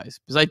pitching wise,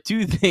 because I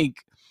do think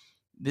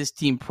this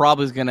team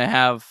probably is going to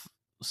have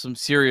some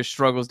serious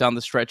struggles down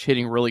the stretch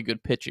hitting really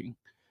good pitching.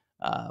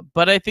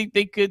 But I think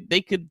they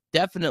could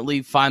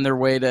definitely find their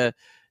way to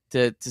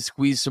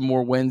squeeze some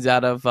more wins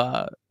out of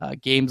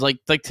games like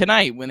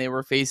tonight when they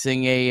were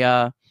facing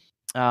a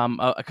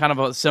kind of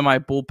a semi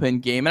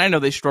bullpen game. And I know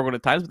they struggled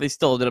at times, but they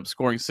still ended up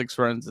scoring 6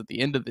 runs at the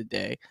end of the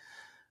day.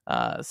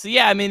 So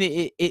yeah, I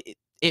mean,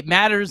 it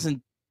matters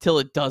until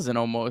it doesn't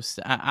almost.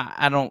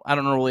 I don't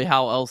know really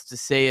how else to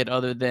say it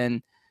other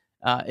than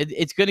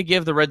it's going to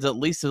give the Reds at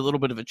least a little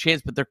bit of a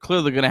chance, but they're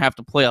clearly going to have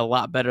to play a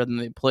lot better than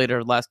they played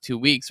over the last 2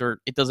 weeks, or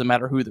it doesn't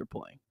matter who they're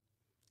playing.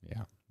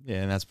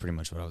 Yeah, and that's pretty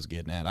much what I was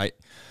getting at.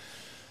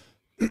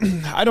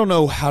 I don't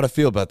know how to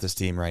feel about this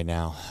team right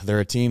now. They're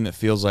a team that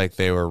feels like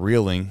they were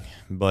reeling,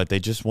 but they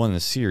just won the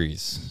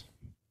series.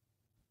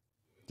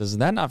 Does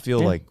that not feel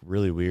like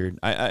really weird?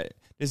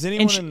 Does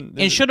anyone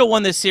and should have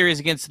won this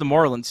series against the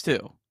Marlins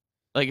too?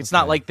 Like it's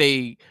not like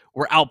they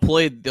were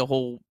outplayed the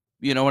whole.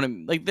 You know what I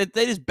mean? Like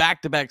they just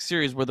back-to-back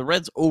series where the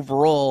Reds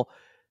overall,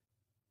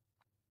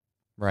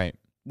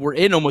 were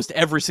in almost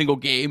every single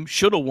game.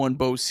 Should have won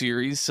both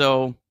series.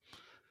 So.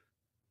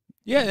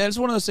 Yeah, that's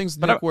one of those things,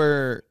 Nick,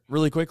 where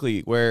really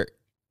quickly, where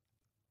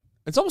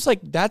it's almost like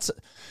it's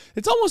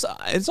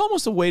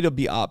almost a way to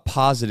be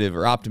positive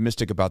or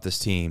optimistic about this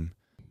team,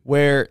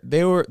 where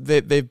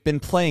they've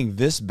been playing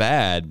this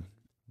bad,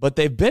 but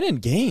they've been in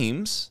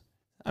games.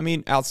 I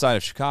mean, outside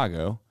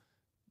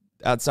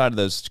of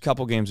those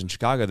couple games in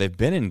Chicago, they've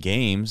been in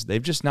games.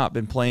 They've just not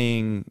been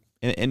playing.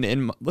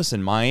 And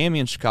listen,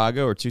 Miami and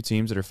Chicago are 2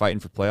 teams that are fighting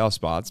for playoff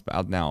spots.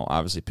 Now,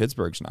 obviously,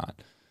 Pittsburgh's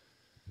not.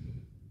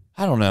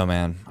 I don't know,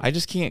 man. I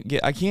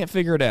can't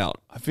figure it out.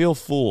 I feel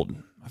fooled.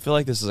 I feel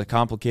like this is a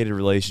complicated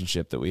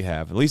relationship that we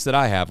have, at least that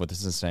I have with the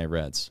Cincinnati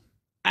Reds.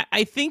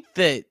 I think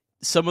that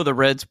some of the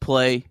Reds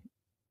play,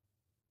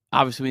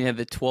 obviously we had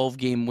the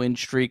 12-game win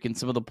streak and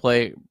some of the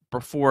play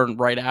before and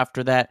right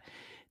after that,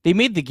 they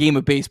made the game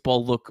of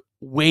baseball look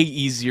way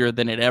easier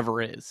than it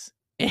ever is.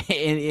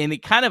 And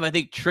it kind of, I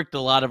think, tricked a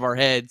lot of our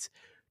heads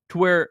to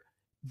where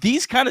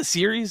these kind of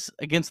series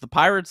against the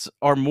Pirates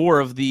are more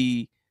of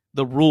the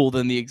rule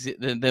than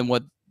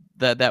what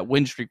that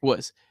win streak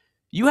was.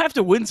 You have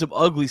to win some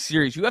ugly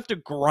series. You have to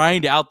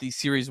grind out these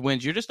series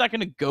wins. You're just not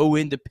going to go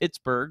into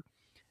Pittsburgh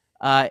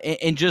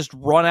and just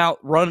run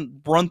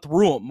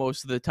through them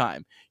most of the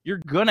time.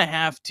 You're going to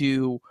have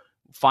to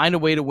find a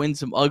way to win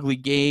some ugly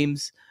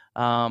games.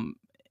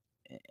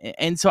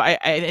 And so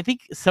I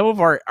think some of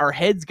our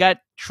heads got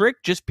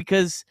tricked just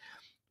because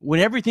when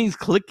everything's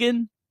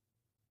clicking,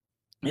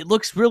 it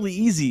looks really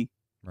easy.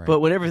 Right.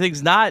 But when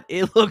everything's not,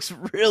 it looks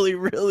really,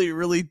 really,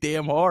 really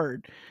damn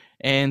hard.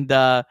 And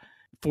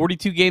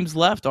 42 games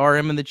left.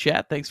 RM in the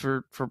chat. Thanks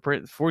for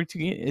 42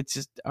 games. It's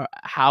just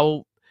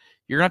how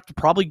you're going to have to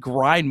probably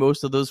grind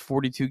most of those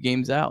 42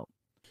 games out.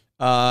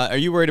 Are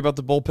you worried about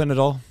the bullpen at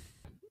all?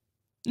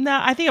 No,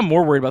 I think I'm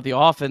more worried about the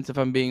offense, if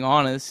I'm being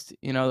honest.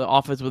 The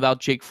offense without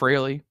Jake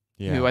Fraley,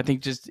 who I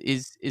think just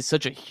is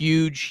such a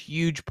huge,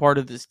 huge part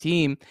of this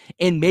team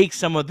and makes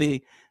some of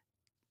the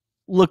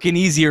looking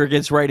easier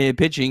against right-handed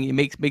pitching. It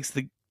makes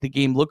the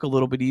game look a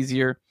little bit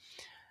easier.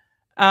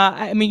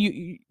 I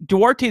mean,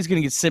 Duarte is going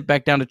to get sent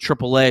back down to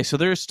AAA, so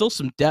there's still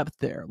some depth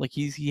there. Like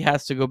he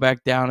has to go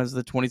back down as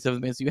the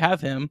 27th man. So you have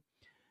him.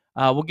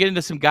 We'll get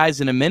into some guys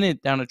in a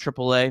minute down at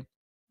AAA.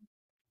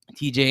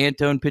 TJ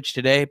Antone pitched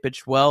today,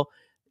 pitched well.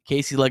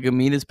 Casey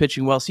Legumina's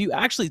pitching well. So you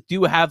actually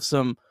do have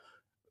some,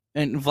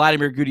 and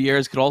Vladimir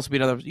Gutierrez could also be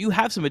another. You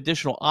have some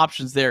additional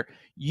options there.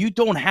 You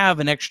don't have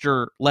an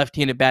extra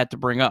left-handed bat to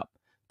bring up.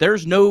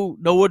 There's no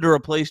one to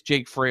replace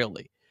Jake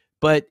Fraley.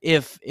 But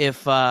if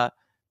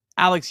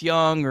Alex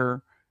Young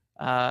or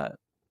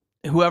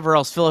whoever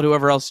else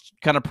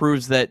kind of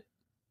proves that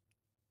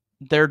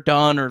they're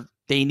done or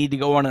they need to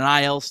go on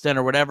an IL stint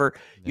or whatever,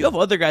 you have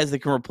other guys that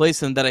can replace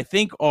them that I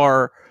think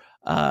are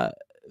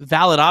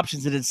valid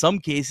options. And in some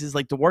cases,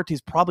 like Duarte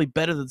is probably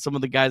better than some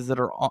of the guys that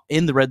are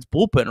in the Reds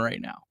bullpen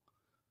right now.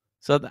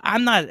 So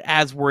I'm not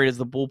as worried as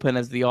the bullpen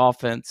as the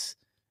offense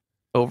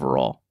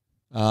overall.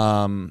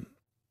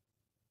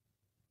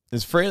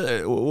 Is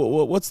Fraley?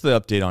 What's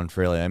the update on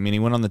Fraley? I mean, he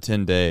went on the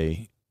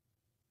 10-day.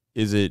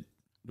 Do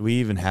we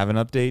even have an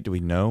update? Do we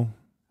know?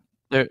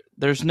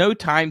 There's no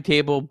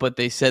timetable, but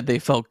they said they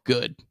felt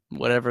good.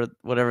 Whatever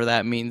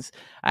that means.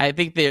 I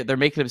think they're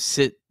making him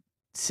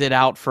sit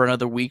out for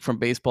another week from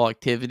baseball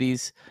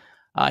activities.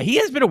 He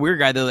has been a weird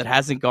guy though that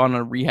hasn't gone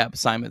on a rehab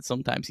assignment.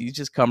 Sometimes he's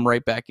just come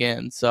right back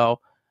in. So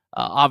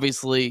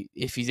obviously,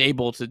 if he's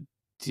able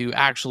to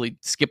actually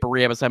skip a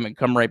rehab assignment and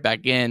come right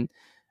back in,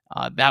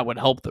 that would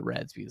help the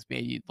Reds because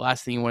man, the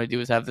last thing you want to do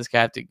is have this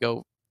guy have to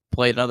go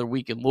play another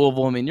week in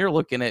Louisville. I mean, you're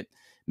looking at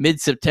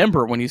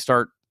mid-September when you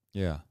start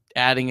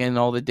adding in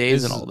all the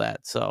days and all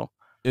that. So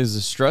is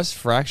a stress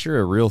fracture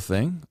a real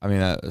thing? I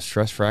mean, a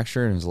stress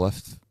fracture in his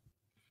left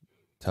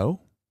toe?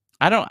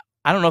 I don't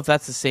know if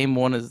that's the same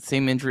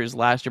injury as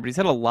last year, but he's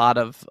had a lot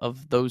of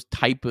those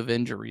type of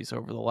injuries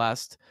over the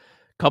last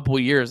couple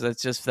of years.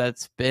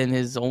 That's been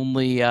his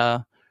only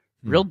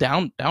real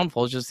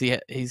downfall. It's just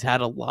he's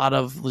had a lot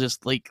of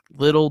just like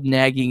little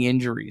nagging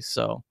injuries.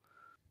 So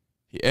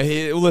yeah,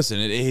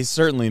 he's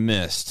certainly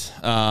missed.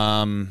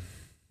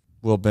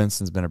 Will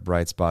Benson's been a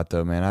bright spot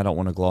though, man. I don't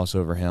want to gloss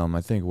over him.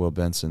 I think Will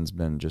Benson's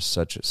been just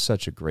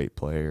such a great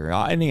player.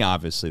 And he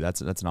obviously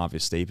that's an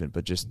obvious statement,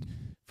 but just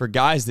for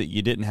guys that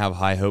you didn't have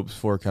high hopes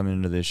for coming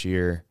into this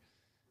year,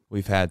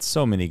 we've had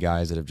so many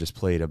guys that have just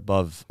played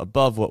above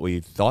what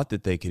we thought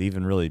that they could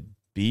even really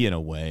be in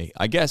a way.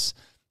 I guess,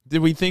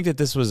 did we think that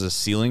this was a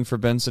ceiling for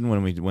Benson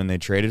when they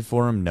traded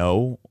for him?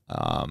 No.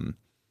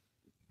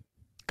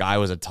 Guy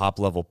was a top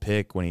level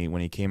pick when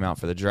he came out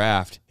for the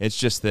draft. It's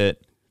just that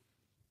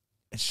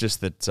he's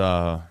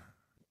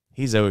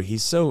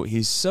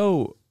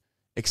so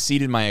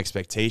exceeded my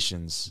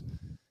expectations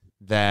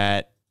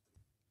that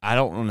I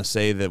don't want to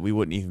say that we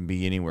wouldn't even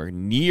be anywhere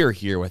near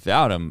here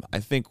without him. I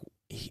think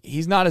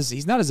he's not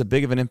as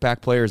big of an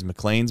impact player as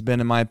McLean's been,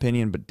 in my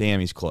opinion, but damn,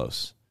 he's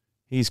close.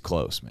 He's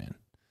close, man.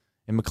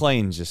 And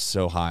McLean's just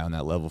so high on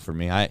that level for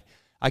me.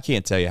 I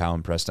can't tell you how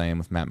impressed I am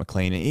with Matt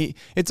McLean.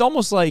 It's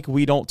almost like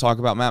we don't talk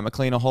about Matt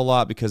McLean a whole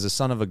lot because the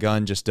son of a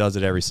gun just does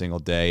it every single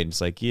day. And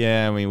it's like,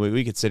 yeah, I mean,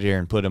 we could sit here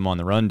and put him on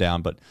the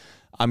rundown, but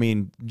I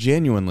mean,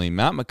 genuinely,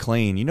 Matt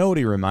McLean, you know what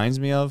he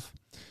reminds me of?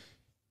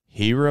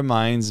 He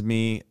reminds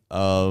me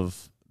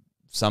of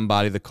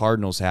somebody the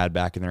Cardinals had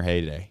back in their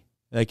heyday.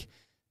 Like,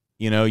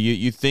 you know,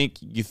 you think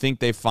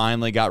they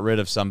finally got rid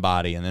of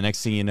somebody, and the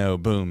next thing you know,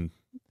 boom,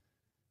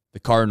 the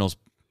Cardinals,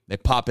 they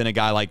pop in a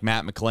guy like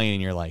Matt McLean,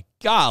 and you're like,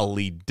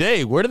 golly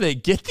day, where do they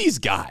get these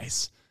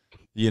guys?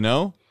 You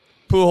know?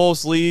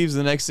 Pujols leaves,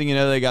 the next thing you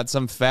know, they got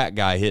some fat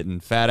guy hitting.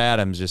 Fat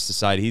Adams just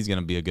decided he's going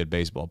to be a good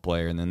baseball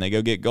player, and then they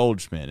go get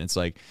Goldschmidt. It's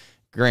like,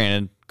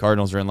 granted,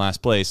 Cardinals are in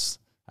last place.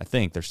 I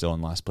think they're still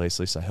in last place. At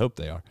least I hope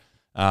they are.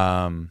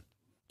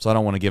 So I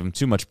don't want to give him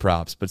too much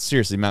props, but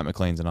seriously, Matt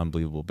McLean's an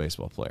unbelievable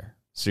baseball player.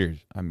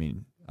 Seriously, I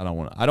mean, I don't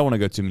want to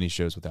go too many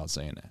shows without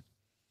saying that.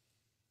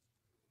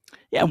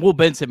 Yeah, Will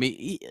Benson, I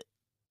mean,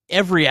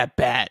 every at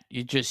bat,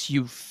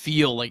 you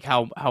feel like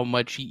how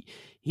much he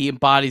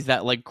embodies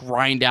that like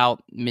grind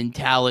out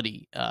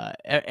mentality.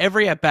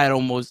 Every at bat,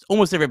 almost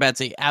every at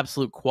bat's a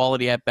absolute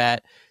quality at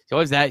bat. He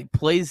always he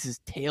plays his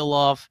tail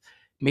off.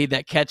 Made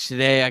that catch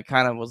today. I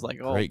kind of was like,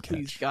 oh, great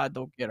please catch. God,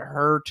 don't get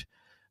hurt.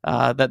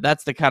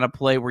 That's the kind of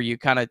play where you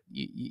kind of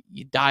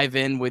you dive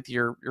in with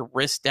your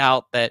wrist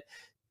out. That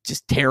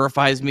just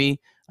terrifies me.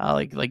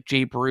 Like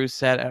Jay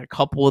Bruce had a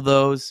couple of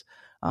those.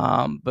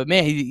 But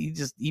man,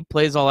 he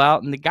plays all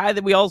out. And the guy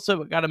that we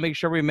also got to make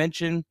sure we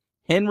mention,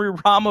 Henry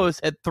Ramos,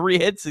 had 3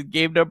 hits in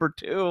game number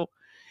 2.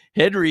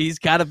 Henry's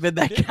kind of been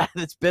that guy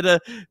that's been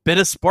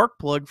a spark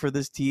plug for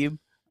this team.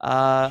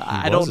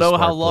 I don't know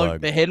how long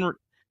the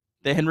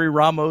Henry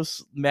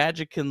Ramos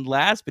magic can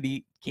last, but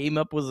he came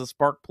up with a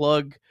spark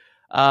plug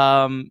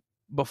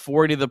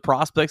before any of the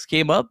prospects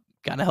came up.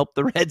 Kind of helped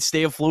the Reds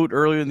stay afloat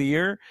earlier in the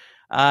year.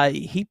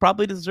 He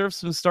probably deserves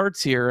some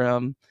starts here.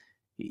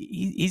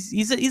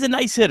 He's a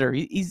nice hitter.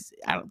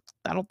 I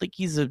don't think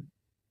he's a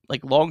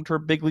like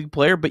long-term big league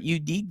player, but you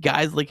need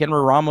guys like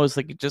Henry Ramos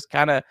that could just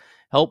kind of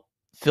help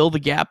fill the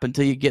gap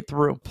until you get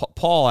through.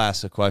 Paul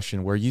asked a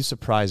question: were you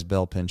surprised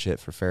Bell pinch hit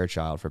for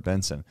Fairchild for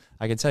Benson?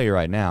 I can tell you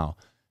right now,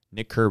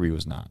 Nick Kirby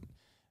was not.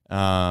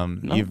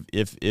 No.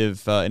 If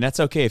and that's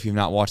okay if you've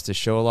not watched this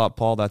show a lot,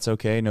 Paul. That's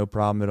okay, no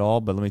problem at all.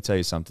 But let me tell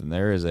you something.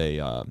 There is a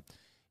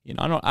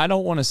I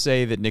don't want to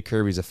say that Nick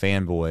Kirby's a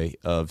fanboy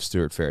of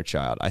Stuart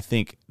Fairchild. I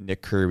think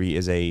Nick Kirby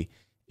is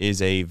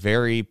a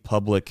very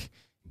public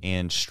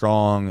and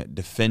strong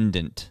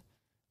defendant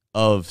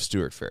of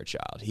Stuart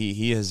Fairchild.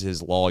 He is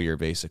his lawyer,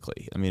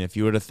 basically. I mean, if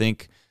you were to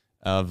think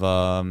of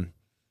I'm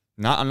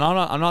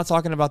not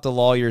talking about the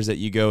lawyers that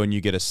you go and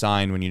you get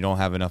assigned when you don't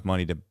have enough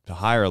money to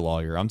hire a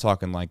lawyer. I'm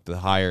talking like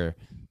the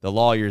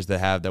lawyers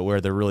that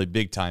wear the really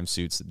big time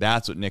suits.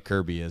 That's what Nick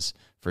Kirby is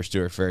for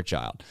Stuart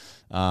Fairchild.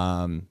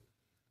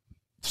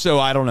 So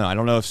I don't know. I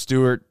don't know if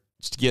Stuart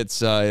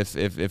gets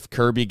if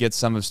Kirby gets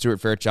some of Stuart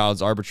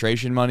Fairchild's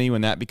arbitration money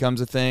when that becomes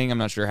a thing. I'm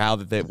not sure how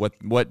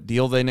what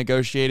deal they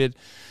negotiated,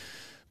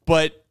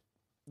 but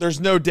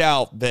there's no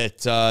doubt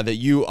that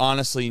you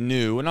honestly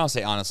knew, and I'll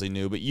say honestly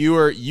knew, but you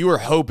were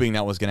hoping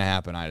that was going to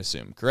happen. I'd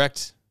assume,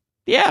 correct?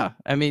 Yeah,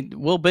 I mean,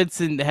 Will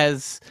Benson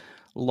has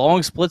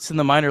long splits in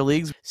the minor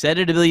leagues. Said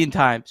it a million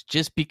times.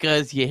 Just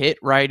because you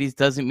hit righties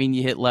doesn't mean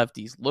you hit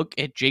lefties. Look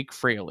at Jake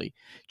Fraley.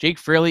 Jake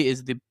Fraley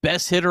is the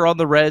best hitter on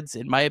the Reds,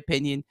 in my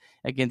opinion,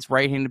 against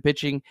right-handed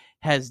pitching.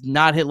 Has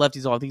not hit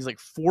lefties all. I think he's like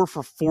 4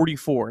 for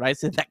 44. And I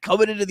said that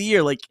coming into the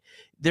year, like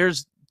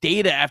there's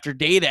data after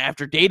data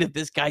after data.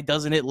 This guy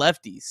doesn't hit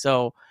lefties.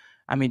 So,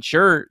 I mean,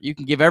 sure, you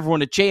can give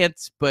everyone a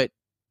chance, but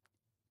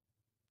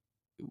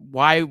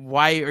why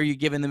are you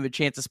giving them a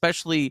chance?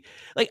 Especially,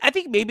 like, I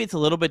think maybe it's a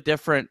little bit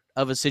different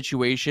of a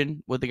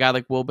situation with a guy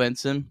like Will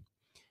Benson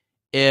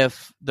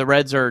if the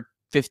Reds are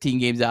 15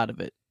 games out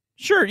of it.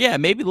 Sure, yeah,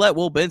 maybe let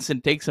Will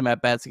Benson take some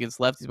at-bats against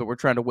lefties, but we're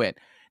trying to win.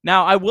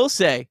 Now, I will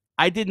say,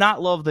 I did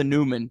not love the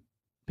Newman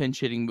pinch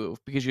hitting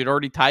move because you'd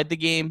already tied the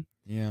game.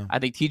 Yeah. I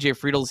think TJ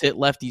Friedel's hit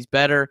lefties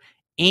better,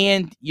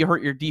 and you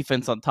hurt your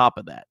defense on top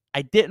of that.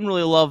 I didn't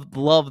really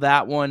love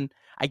that one.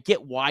 I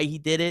get why he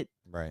did it.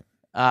 Right.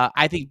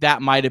 I think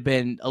that might have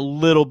been a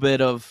little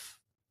bit of,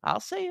 I'll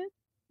say it,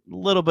 a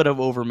little bit of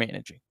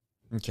over-managing.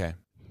 Okay.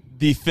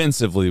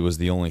 Defensively was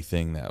the only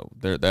thing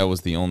that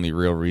was the only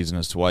real reason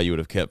as to why you would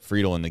have kept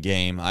Friedel in the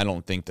game. I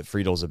don't think that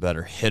Friedel's a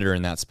better hitter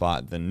in that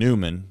spot than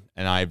Newman,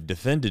 and I've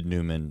defended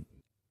Newman.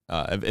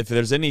 If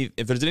there's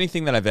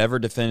anything that I've ever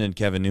defended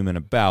Kevin Newman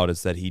about,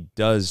 it's that he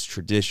does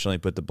traditionally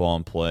put the ball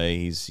in play.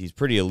 He's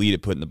pretty elite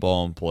at putting the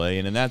ball in play,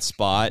 and in that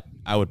spot,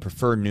 I would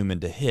prefer Newman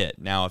to hit.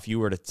 Now, if you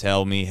were to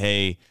tell me,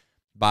 hey,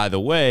 by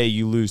the way,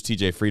 you lose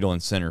TJ Friedel in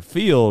center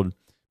field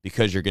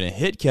because you're going to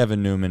hit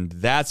Kevin Newman,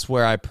 that's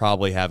where I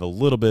probably have a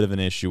little bit of an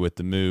issue with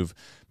the move.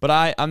 But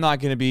I'm not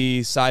going to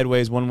be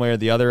sideways one way or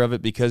the other of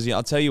it because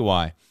I'll tell you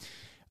why.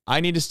 I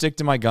need to stick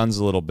to my guns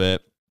a little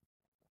bit.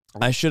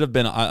 I should have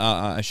been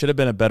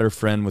a better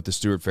friend with the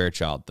Stuart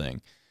Fairchild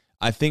thing.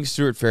 I think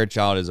Stuart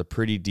Fairchild is a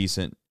pretty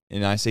decent,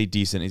 and I say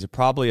decent, he's a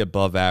probably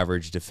above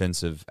average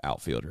defensive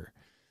outfielder.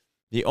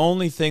 The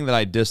only thing that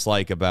I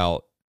dislike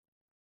about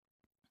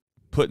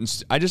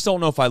I just don't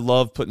know if I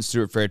love putting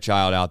Stuart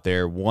Fairchild out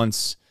there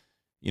once,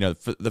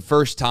 for the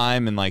first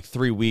time in like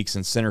 3 weeks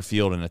in center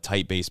field in a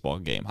tight baseball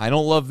game. I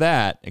don't love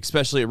that,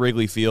 especially at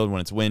Wrigley Field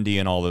when it's windy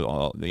and all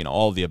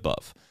the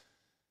above.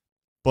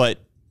 But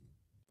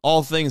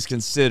all things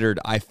considered,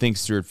 I think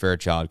Stuart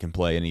Fairchild can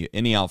play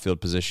any outfield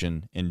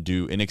position and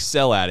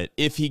excel at it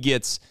if he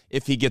gets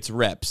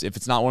reps. If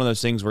it's not one of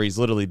those things where he's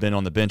literally been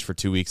on the bench for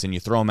 2 weeks and you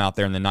throw him out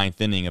there in the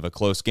 9th inning of a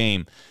close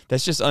game,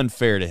 that's just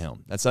unfair to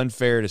him. That's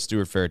unfair to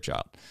Stuart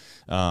Fairchild.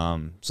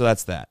 So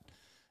that's that.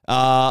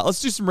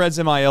 Let's do some Reds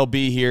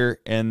MILB here,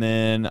 and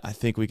then I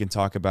think we can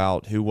talk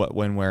about who, what,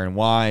 when, where, and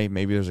why.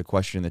 Maybe there's a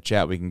question in the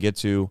chat we can get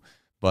to,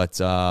 but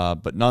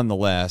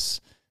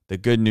nonetheless, the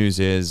good news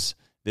is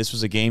this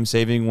was a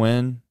game-saving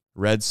win.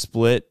 Reds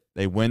split.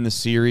 They win the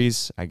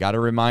series. I got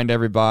to remind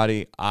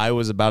everybody, I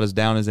was about as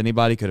down as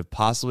anybody could have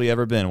possibly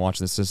ever been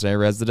watching the Cincinnati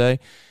Reds today.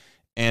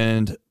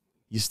 And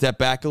you step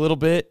back a little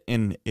bit,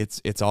 and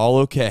it's all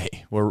okay.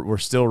 We're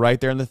still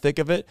right there in the thick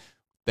of it.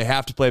 They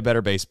have to play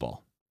better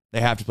baseball.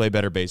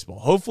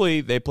 Hopefully,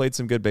 they played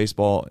some good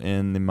baseball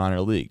in the minor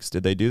leagues.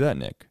 Did they do that,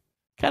 Nick?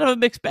 Kind of a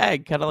mixed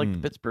bag, kind of like the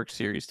Pittsburgh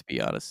series, to be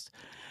honest.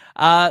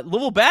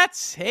 Louisville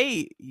Bats,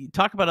 hey, you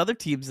talk about other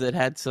teams that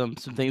had some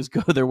things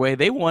go their way.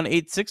 They won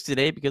 8-6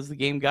 today because the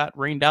game got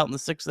rained out in the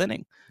 6th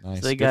inning. Nice.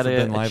 So they got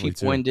a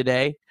cheap win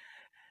today.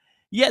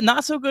 Yeah,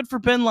 not so good for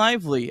Ben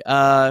Lively.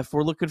 If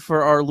we're looking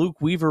for our Luke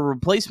Weaver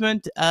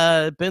replacement,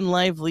 Ben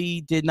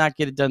Lively did not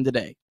get it done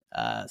today.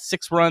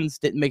 6 runs,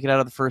 didn't make it out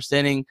of the 1st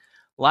inning.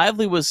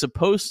 Lively was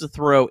supposed to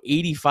throw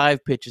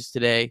 85 pitches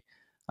today,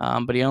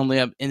 but he only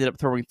ended up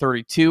throwing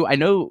 32. I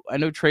know,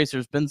 Trace,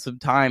 there's been some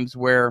times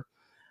where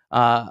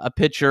a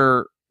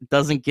pitcher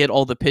doesn't get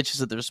all the pitches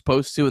that they're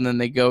supposed to, and then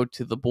they go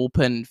to the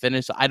bullpen and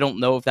finish. I don't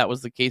know if that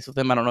was the case with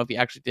him. I don't know if he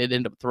actually did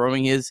end up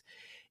throwing his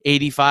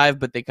 85,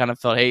 but they kind of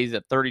felt, hey, he's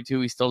at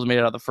 32. He still hasn't made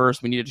it out of the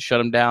 1st. We needed to shut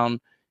him down,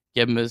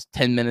 give him his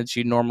 10 minutes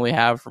you'd normally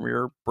have from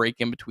your break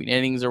in between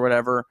innings or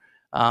whatever.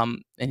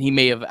 And he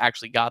may have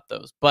actually got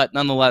those, but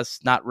nonetheless,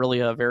 not really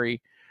a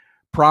very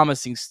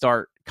promising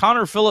start.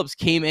 Connor Phillips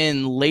came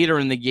in later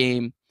in the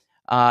game.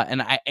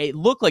 And it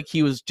looked like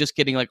he was just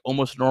getting like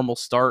almost a normal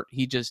start.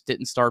 He just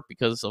didn't start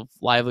because of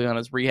Lively on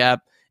his rehab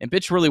and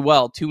pitched really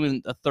well. 2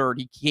 1/3.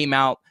 He came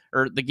out,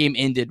 or the game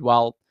ended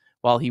while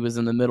he was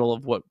in the middle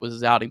of what was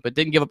his outing, but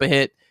didn't give up a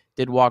hit.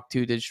 Did walk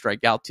 2, did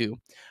strike out 2.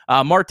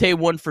 Marte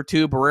 1 for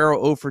 2,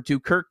 Barrero 0 for 2.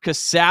 Kirk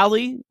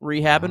Casale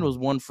rehabbing was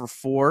 1 for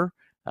 4.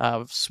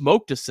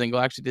 Smoked a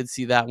single. Actually did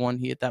see that one.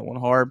 He hit that one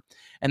hard.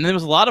 And then there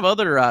was a lot of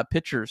other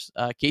pitchers.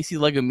 Casey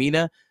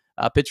Legomina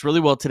pitched really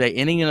well today.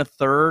 Inning and a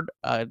third.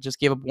 Just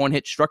gave up 1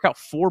 hit. Struck out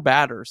 4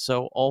 batters.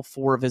 So all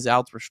 4 of his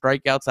outs were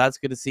strikeouts. That's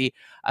good to see.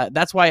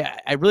 That's why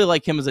I really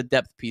like him as a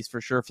depth piece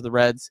for sure for the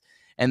Reds.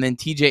 And then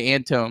TJ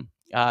Antone,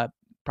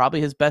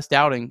 probably his best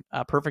outing.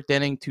 Perfect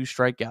inning, 2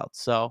 strikeouts.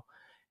 So,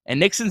 and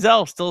Nick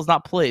Senzel still has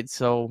not played.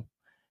 So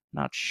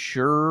not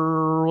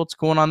sure what's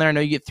going on there. I know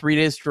you get 3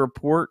 days to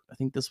report. I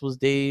think this was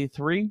day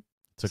 3.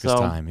 Took his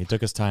time. He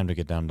took his time to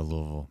get down to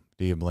Louisville.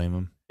 Do you blame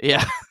him?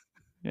 Yeah.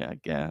 Yeah,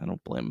 I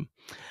don't blame him.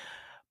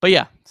 But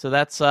yeah, so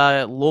that's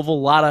Louisville.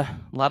 A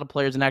lot of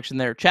players in action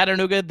there.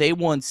 Chattanooga, they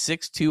won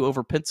 6-2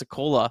 over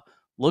Pensacola.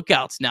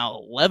 Lookouts now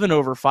 11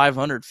 over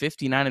 500,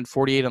 59 and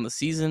 48 on the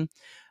season.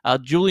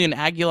 Julian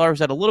Aguilar has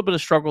had a little bit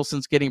of struggle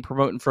since getting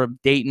promoted from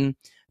Dayton.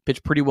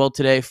 Pitched pretty well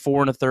today,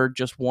 4 1/3,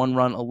 just 1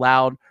 run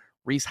allowed.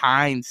 Reese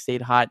Hines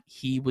stayed hot.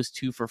 He was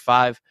 2 for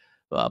 5.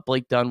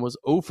 Blake Dunn was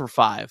 0 for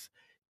 5.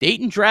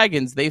 Dayton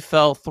Dragons, they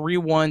fell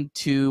 3-1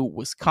 to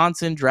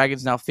Wisconsin.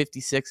 Dragons now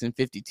 56 and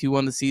 52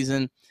 on the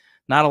season.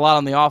 Not a lot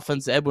on the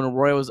offense. Edwin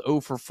Arroyo was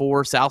 0 for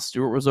 4. Sal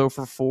Stewart was 0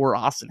 for 4.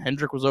 Austin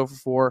Hendrick was 0 for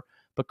 4.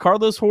 But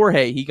Carlos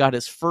Jorge, he got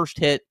his first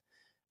hit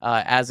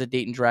as a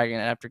Dayton Dragon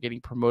after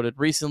getting promoted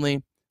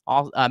recently.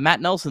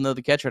 Matt Nelson, though,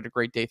 the catcher, had a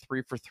great day,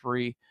 3 for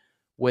 3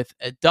 with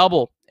a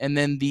double. And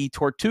then the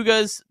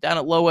Tortugas down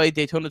at Low A,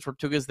 Daytona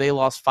Tortugas, they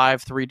lost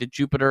 5-3 to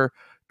Jupiter.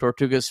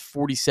 Tortugas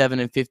 47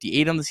 and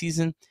 58 on the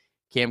season.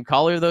 Cam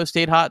Collier, though,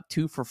 stayed hot,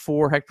 2 for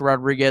 4. Hector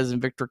Rodriguez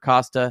and Victor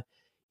Costa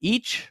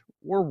each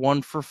were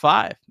 1 for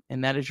 5.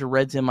 And that is your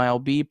Reds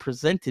MILB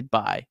presented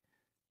by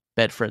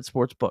Betfred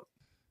Sportsbook.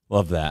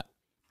 Love that.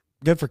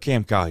 Good for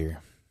Cam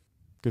Collier.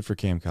 Good for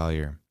Cam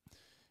Collier.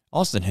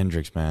 Austin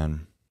Hendricks,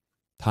 man.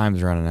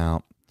 Time's running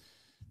out.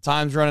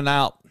 Time's running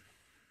out.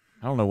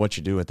 I don't know what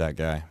you do with that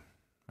guy.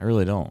 I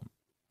really don't.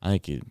 I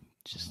think you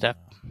just have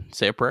to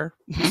say a prayer.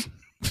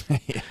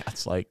 Yeah,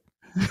 it's like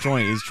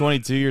he's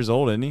 22 years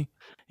old, isn't he?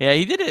 Yeah,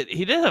 he did it.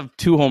 He did have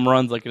 2 home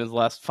runs like in his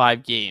last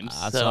 5 games.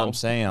 That's what I'm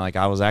saying. Like,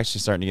 I was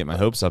actually starting to get my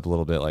hopes up a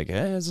little bit. Like,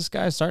 hey, is this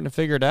guy starting to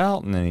figure it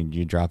out? And then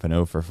you drop an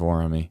 0 for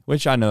 4 on me,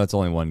 which I know it's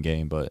only 1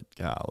 game, but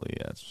golly,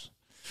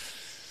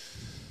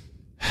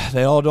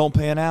 they all don't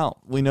pan out.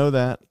 We know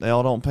that. They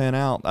all don't pan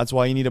out. That's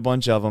why you need a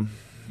bunch of them.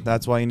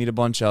 That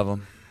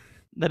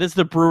is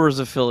the Brewers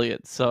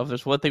affiliate. So if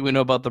there's one thing we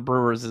know about the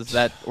Brewers is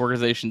that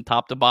organization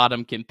top to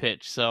bottom can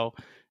pitch. So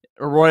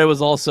Arroyo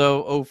was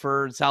also 0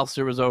 for, Sal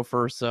Stewart was 0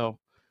 for, so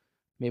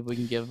maybe we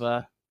can give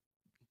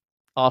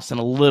Austin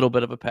a little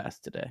bit of a pass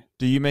today.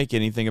 Do you make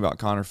anything about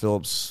Connor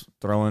Phillips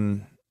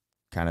throwing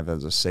kind of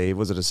as a save?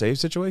 Was it a save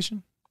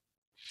situation?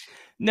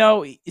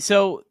 No.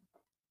 So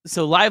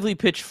Lively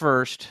pitched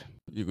first.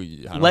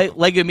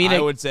 Legumina, I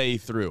would say he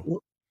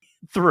threw.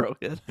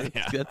 That's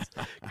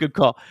good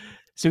call.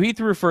 So he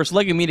threw first.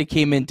 Legumina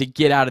came in to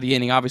get out of the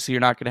inning. Obviously,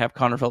 you're not going to have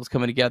Connor Phillips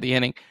coming to get out of the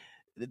inning.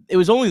 It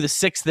was only the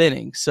 6th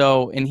inning.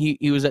 And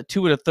he was at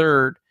 2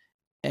 1/3.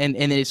 And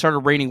it started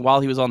raining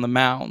while he was on the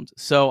mound.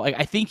 So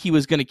I think he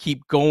was going to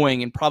keep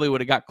going and probably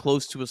would have got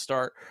close to a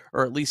start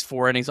or at least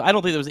 4 innings. I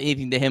don't think there was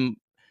anything to him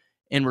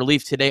in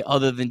relief today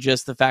other than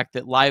just the fact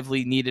that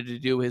Lively needed to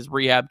do his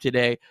rehab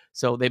today.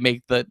 So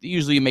they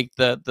usually you make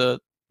the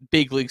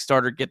big league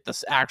starter get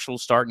this actual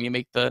start and you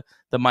make the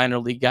minor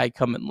league guy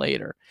come in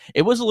later.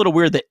 It was a little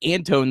weird that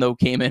Antone, though,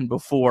 came in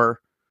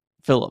before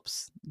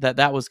Phillips.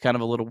 That was kind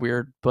of a little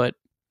weird, but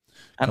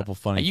couple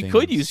funny you things.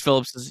 could use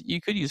Phillips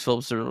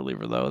as a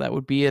reliever, though. That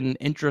would be an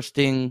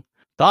interesting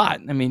thought.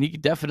 I mean, he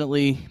could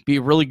definitely be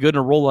really good in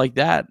a role like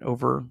that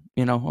over,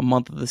 a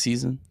month of the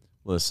season.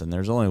 Listen,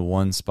 there's only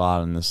one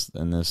spot in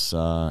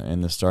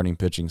the starting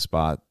pitching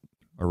spot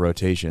or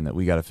rotation that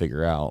we got to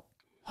figure out.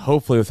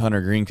 Hopefully with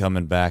Hunter Green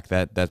coming back,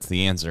 that's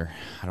the answer.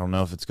 I don't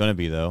know if it's going to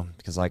be, though,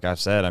 because like I've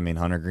said, I mean,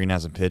 Hunter Green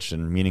hasn't pitched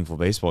in meaningful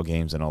baseball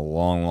games in a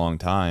long, long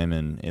time,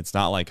 and it's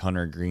not like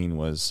Hunter Green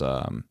was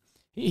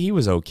he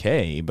was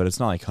okay, but it's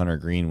not like Hunter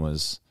Green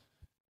was,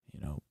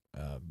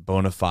 a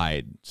bona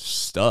fide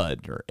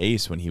stud or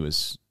ace when he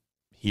was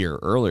here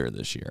earlier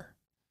this year.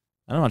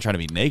 I'm not trying to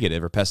be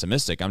negative or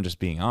pessimistic. I'm just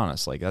being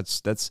honest. Like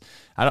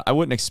I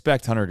wouldn't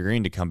expect Hunter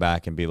Green to come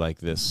back and be like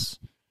this,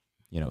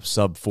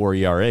 sub 4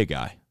 ERA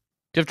guy.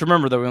 You have to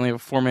remember that we only have a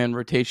 4-man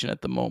rotation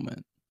at the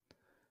moment.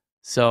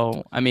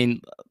 So, I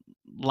mean,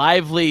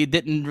 Lively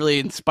didn't really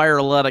inspire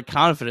a lot of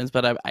confidence,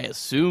 but I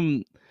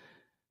assume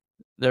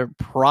they're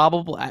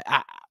probably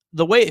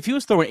the way if he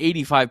was throwing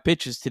 85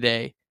 pitches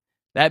today,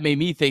 that made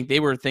me think they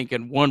were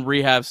thinking 1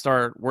 rehab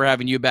start. We're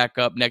having you back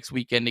up next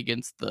weekend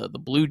against the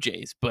Blue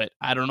Jays. But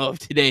I don't know if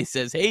today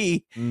says,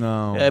 hey,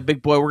 no,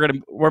 big boy,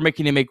 we're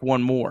making you make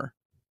 1 more.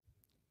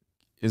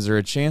 Is there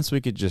a chance we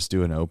could just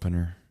do an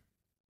opener?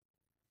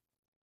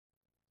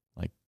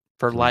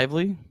 For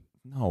Lively?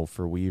 No,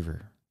 for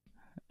Weaver.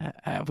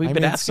 We've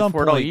been asking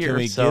for it all year.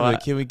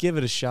 Can we give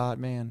it a shot,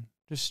 man?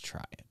 Just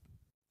try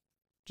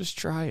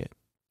it.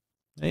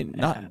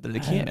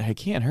 It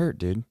can't hurt,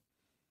 dude.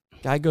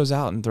 Guy goes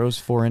out and throws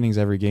 4 innings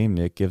every game.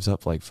 Nick gives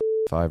up like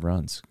 5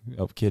 runs.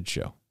 Oh, kid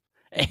show.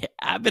 Hey,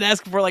 I've been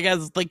asking for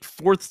as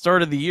 4th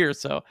start of the year,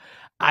 so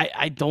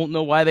I don't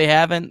know why they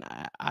haven't.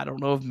 I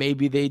don't know if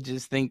maybe they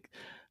just think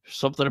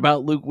something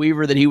about Luke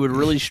Weaver that he would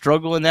really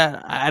struggle in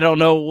that. I don't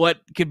know what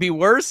could be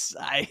worse.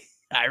 I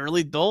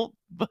really don't.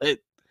 But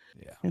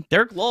yeah,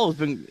 Derek Lull's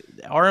been.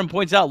 RM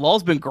points out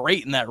Lull's been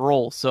great in that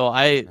role. So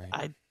I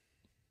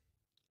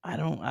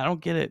don't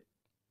get it.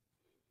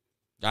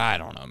 I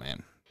don't know,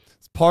 man.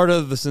 It's part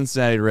of the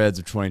Cincinnati Reds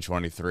of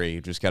 2023.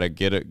 You just got to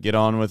get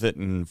on with it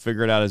and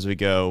figure it out as we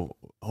go.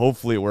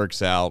 Hopefully it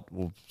works out.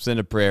 We'll send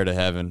a prayer to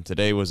heaven.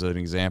 Today was an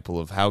example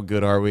of how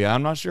good are we.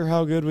 I'm not sure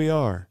how good we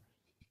are.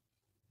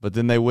 But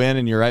then they win,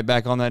 and you're right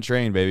back on that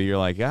train, baby. You're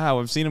like,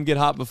 we've seen them get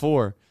hot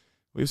before.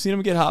 We've seen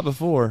them get hot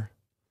before.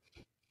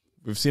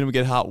 We've seen them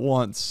get hot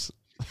once.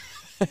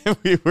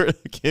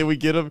 Can we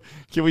get them?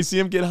 Can we see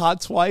them get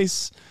hot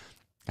twice?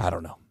 I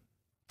don't know.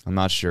 I'm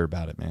not sure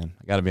about it, man.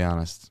 I got to be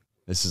honest.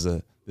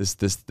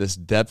 This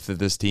depth of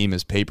this team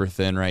is paper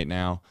thin right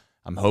now.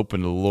 I'm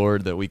hoping to the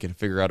Lord that we can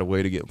figure out a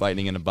way to get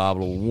lightning in a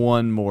bottle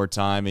one more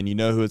time. And you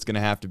know who it's going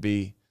to have to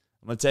be.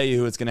 I'm going to tell you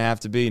who it's going to have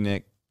to be,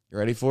 Nick. You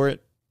ready for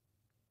it?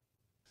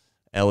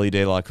 Elly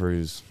De La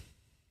Cruz.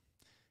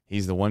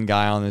 He's the one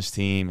guy on this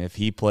team. If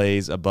he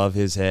plays above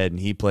his head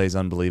and he plays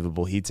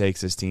unbelievable, he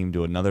takes this team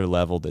to another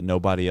level that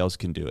nobody else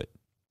can do it.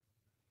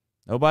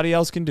 Nobody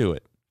else can do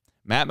it.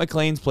 Matt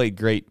McLain's played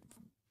great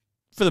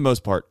for the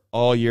most part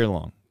all year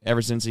long.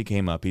 Ever since he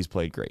came up, he's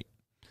played great.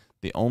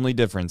 The only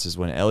difference is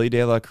when Elly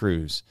De La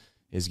Cruz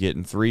is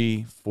getting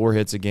 3-4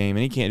 hits a game,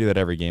 and he can't do that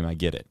every game, I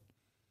get it.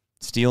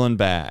 Stealing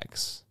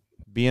bags,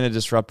 being a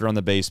disruptor on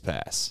the base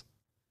pass,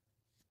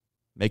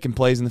 making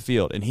plays in the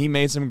field. And he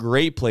made some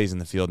great plays in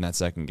the field in that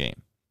second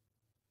game.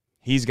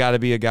 He's got to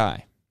be a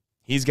guy.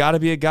 He's got to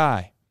be a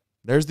guy.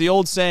 There's the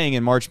old saying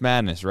in March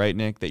Madness, right,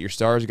 Nick, that your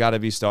stars got to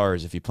be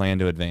stars if you plan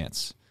to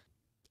advance.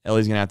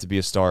 Elly's going to have to be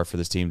a star for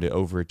this team to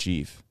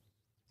overachieve.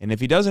 And if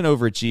he doesn't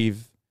overachieve,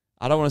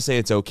 I don't want to say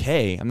it's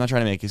okay. I'm not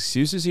trying to make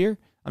excuses here.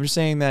 I'm just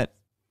saying that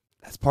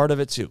that's part of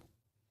it too.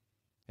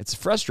 It's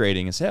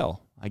frustrating as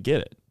hell. I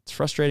get it. It's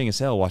frustrating as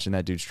hell watching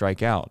that dude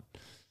strike out.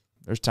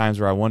 There's times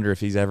where I wonder if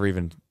he's ever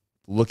even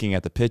looking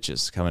at the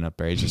pitches coming up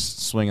there. He's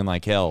just swinging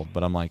like hell.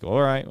 But I'm like,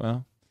 all right,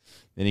 well.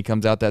 Then he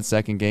comes out that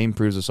second game,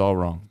 proves us all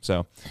wrong.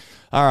 So,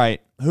 all right.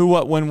 Who,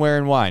 what, when, where,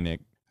 and why, Nick?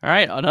 All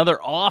right.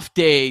 Another off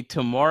day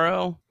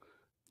tomorrow.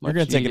 You're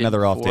going to take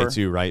another off day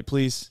too, right?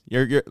 Please.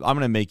 I'm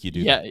going to make you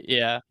do that.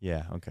 Yeah.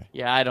 Yeah. Okay.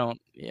 Yeah, I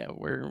don't. Yeah,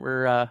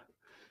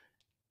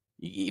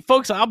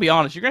 folks, I'll be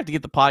honest. You're going to have to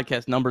get the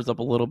podcast numbers up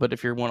a little bit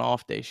if you're one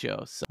off day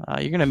show. So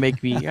you're going to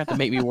make me. You have to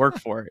make me work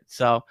for it.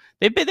 So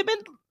they've been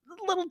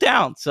a little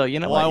down. So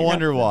you know. Well, I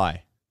wonder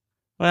why.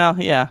 Well,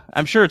 yeah,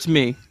 I'm sure it's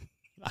me.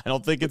 I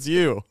don't think it's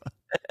you.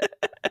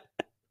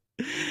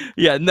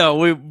 Yeah, no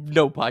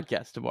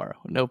podcast tomorrow.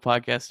 No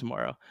podcast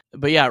tomorrow.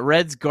 But yeah,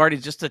 Reds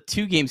Guardians, just a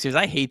 2-game series.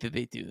 I hate that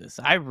they do this.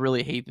 I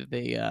really hate that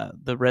they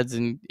the Reds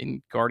and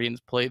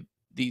Guardians play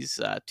these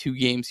 2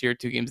 games here,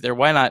 2 games there.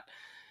 Why not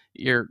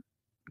your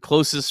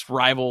closest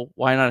rival?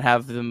 Why not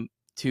have them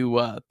 2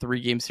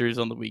 3-game series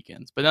on the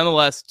weekends? But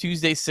nonetheless,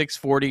 Tuesday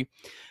 6:40.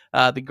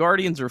 The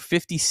Guardians are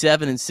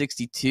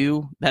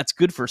 57-62. That's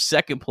good for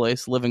second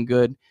place, living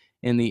good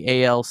in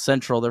the AL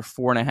Central. They're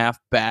 4.5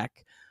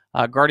 back.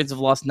 Guardians have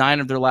lost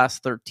 9 of their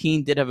last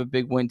 13. Did have a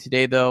big win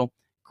today, though.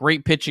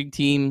 Great pitching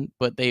team,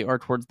 but they are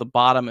towards the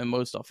bottom in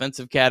most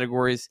offensive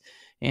categories,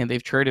 and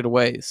they've traded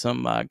away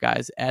some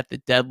guys at the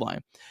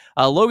deadline.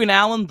 Logan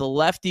Allen, the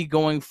lefty,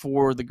 going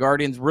for the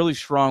Guardians. Really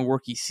strong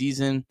rookie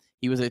season.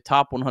 He was a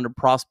top 100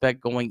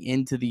 prospect going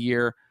into the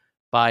year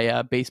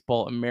by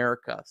Baseball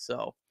America.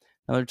 So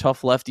another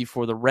tough lefty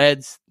for the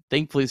Reds.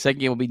 Thankfully, the second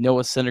game will be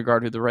Noah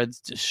Syndergaard, who the Reds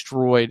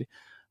destroyed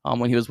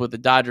when he was with the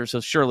Dodgers. So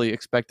surely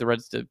expect the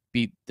Reds to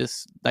beat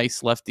this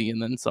nice lefty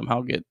and then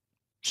somehow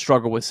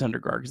struggle with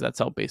Syndergaard, because that's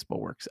how baseball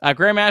works.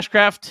 Graham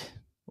Ashcraft,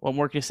 what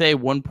more can you say?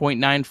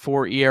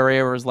 1.94 ERA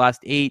over his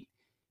last 8.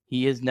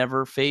 He has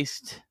never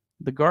faced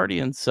the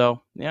Guardians.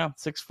 So, yeah,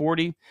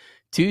 6:40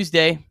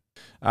 Tuesday.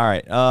 All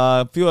right.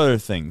 A few other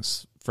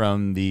things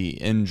from the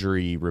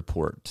injury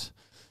report.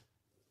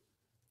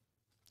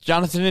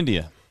 Jonathan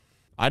India.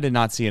 I did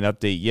not see an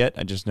update yet.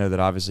 I just know that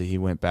obviously he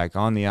went back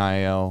on the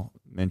IL.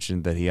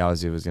 Mentioned that he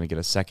obviously was going to get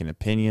a second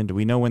opinion. Do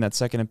we know when that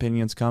second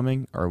opinion's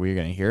coming? Or are we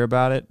going to hear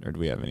about it? Or do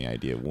we have any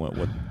idea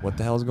what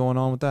the hell's going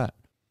on with that?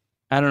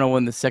 I don't know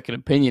when the second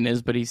opinion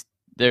is, but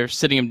they're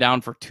sitting him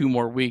down for 2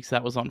 more weeks.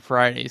 That was on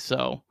Friday.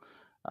 So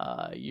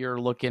you're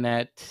looking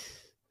at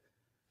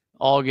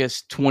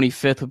August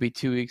 25th would be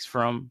 2 weeks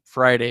from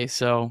Friday.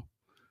 So,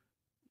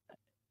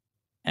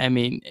 I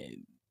mean,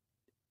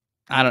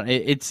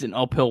 it's an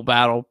uphill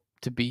battle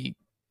to be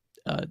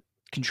a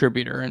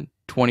contributor in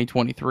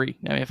 2023.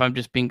 I mean, if I'm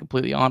just being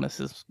completely honest,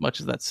 as much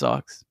as that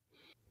sucks.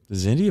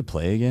 Does India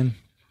play again?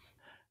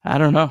 I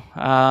don't know.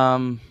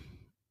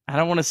 I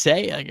don't want to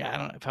say. I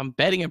don't know. If I'm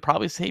betting, I'd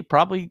probably say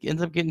probably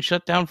ends up getting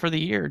shut down for the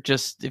year.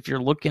 Just if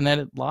you're looking at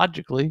it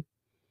logically.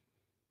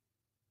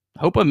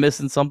 Hope I'm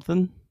missing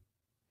something.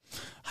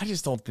 I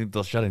just don't think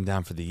they'll shut him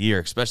down for the year,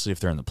 especially if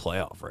they're in the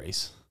playoff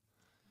race.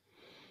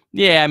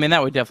 Yeah, I mean,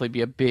 that would definitely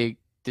be a big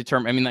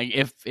determinant. I mean,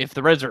 like if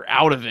the Reds are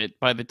out of it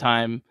by the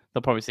time,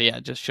 they'll probably say, yeah,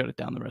 just shut it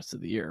down the rest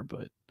of the year.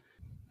 But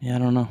yeah, I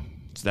don't know.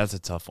 So that's a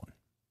tough one.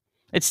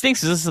 It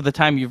stinks because this is the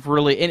time you've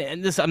really,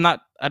 and this, I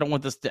don't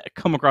want this to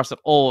come across at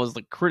all as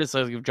like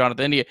criticizing of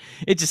Jonathan India.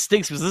 It just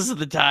stinks because this is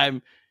the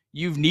time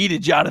you've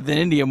needed Jonathan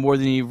India more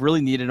than you've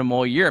really needed him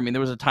all year. I mean, there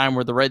was a time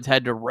where the Reds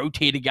had to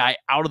rotate a guy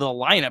out of the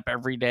lineup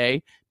every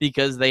day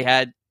because they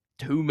had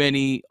too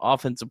many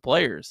offensive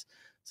players.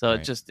 So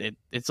right.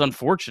 It's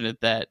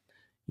unfortunate that,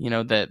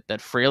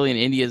 that Fraley and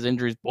India's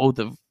injuries both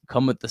have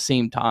come at the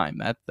same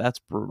time. That's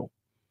brutal.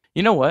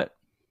 You know what?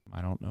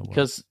 I don't know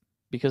what.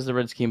 Because the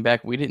Reds came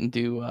back, we didn't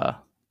do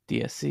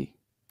DSC.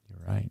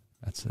 You're right.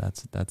 That's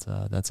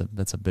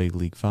a big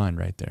league find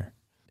right there.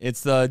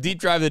 It's the Deep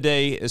Drive of the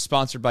Day is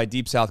sponsored by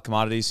Deep South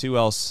Commodities. Who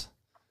else?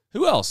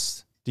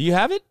 Do you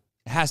have it?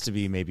 It has to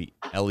be maybe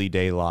Ellie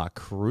De La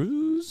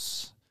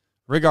Cruz.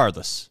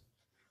 Regardless,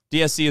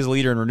 DSC is a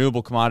leader in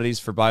renewable commodities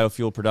for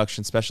biofuel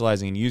production,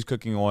 specializing in used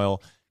cooking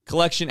oil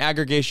collection,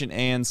 aggregation,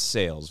 and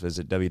sales.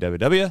 Visit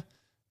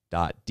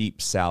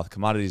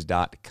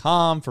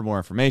www.deepsouthcommodities.com for more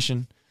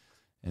information.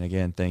 And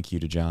again, thank you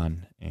to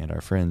John and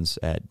our friends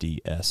at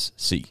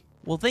DSC.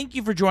 Well, thank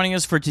you for joining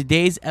us for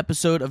today's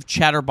episode of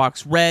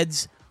Chatterbox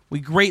Reds. We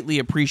greatly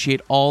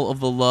appreciate all of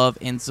the love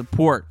and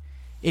support.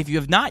 If you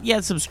have not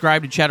yet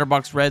subscribed to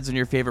Chatterbox Reds on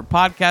your favorite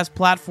podcast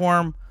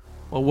platform,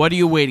 well, what are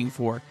you waiting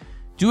for?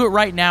 Do it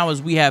right now,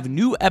 as we have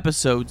new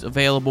episodes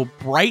available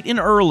bright and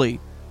early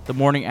the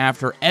morning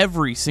after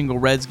every single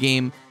Reds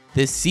game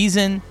this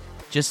season,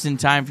 just in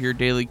time for your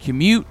daily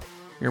commute,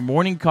 your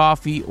morning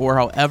coffee, or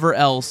however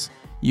else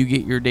you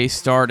get your day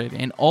started.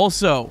 And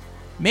also,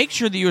 make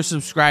sure that you're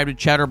subscribed to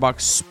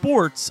Chatterbox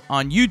Sports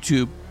on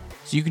YouTube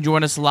so you can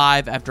join us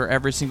live after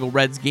every single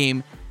Reds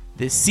game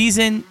this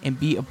season and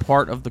be a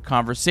part of the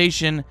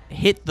conversation.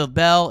 Hit the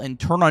bell and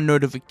turn on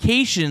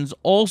notifications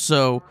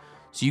also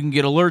so you can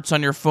get alerts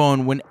on your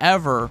phone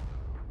whenever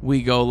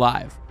we go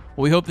live.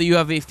 We hope that you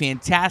have a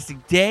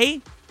fantastic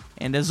day,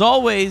 and as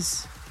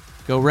always,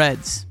 go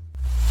Reds.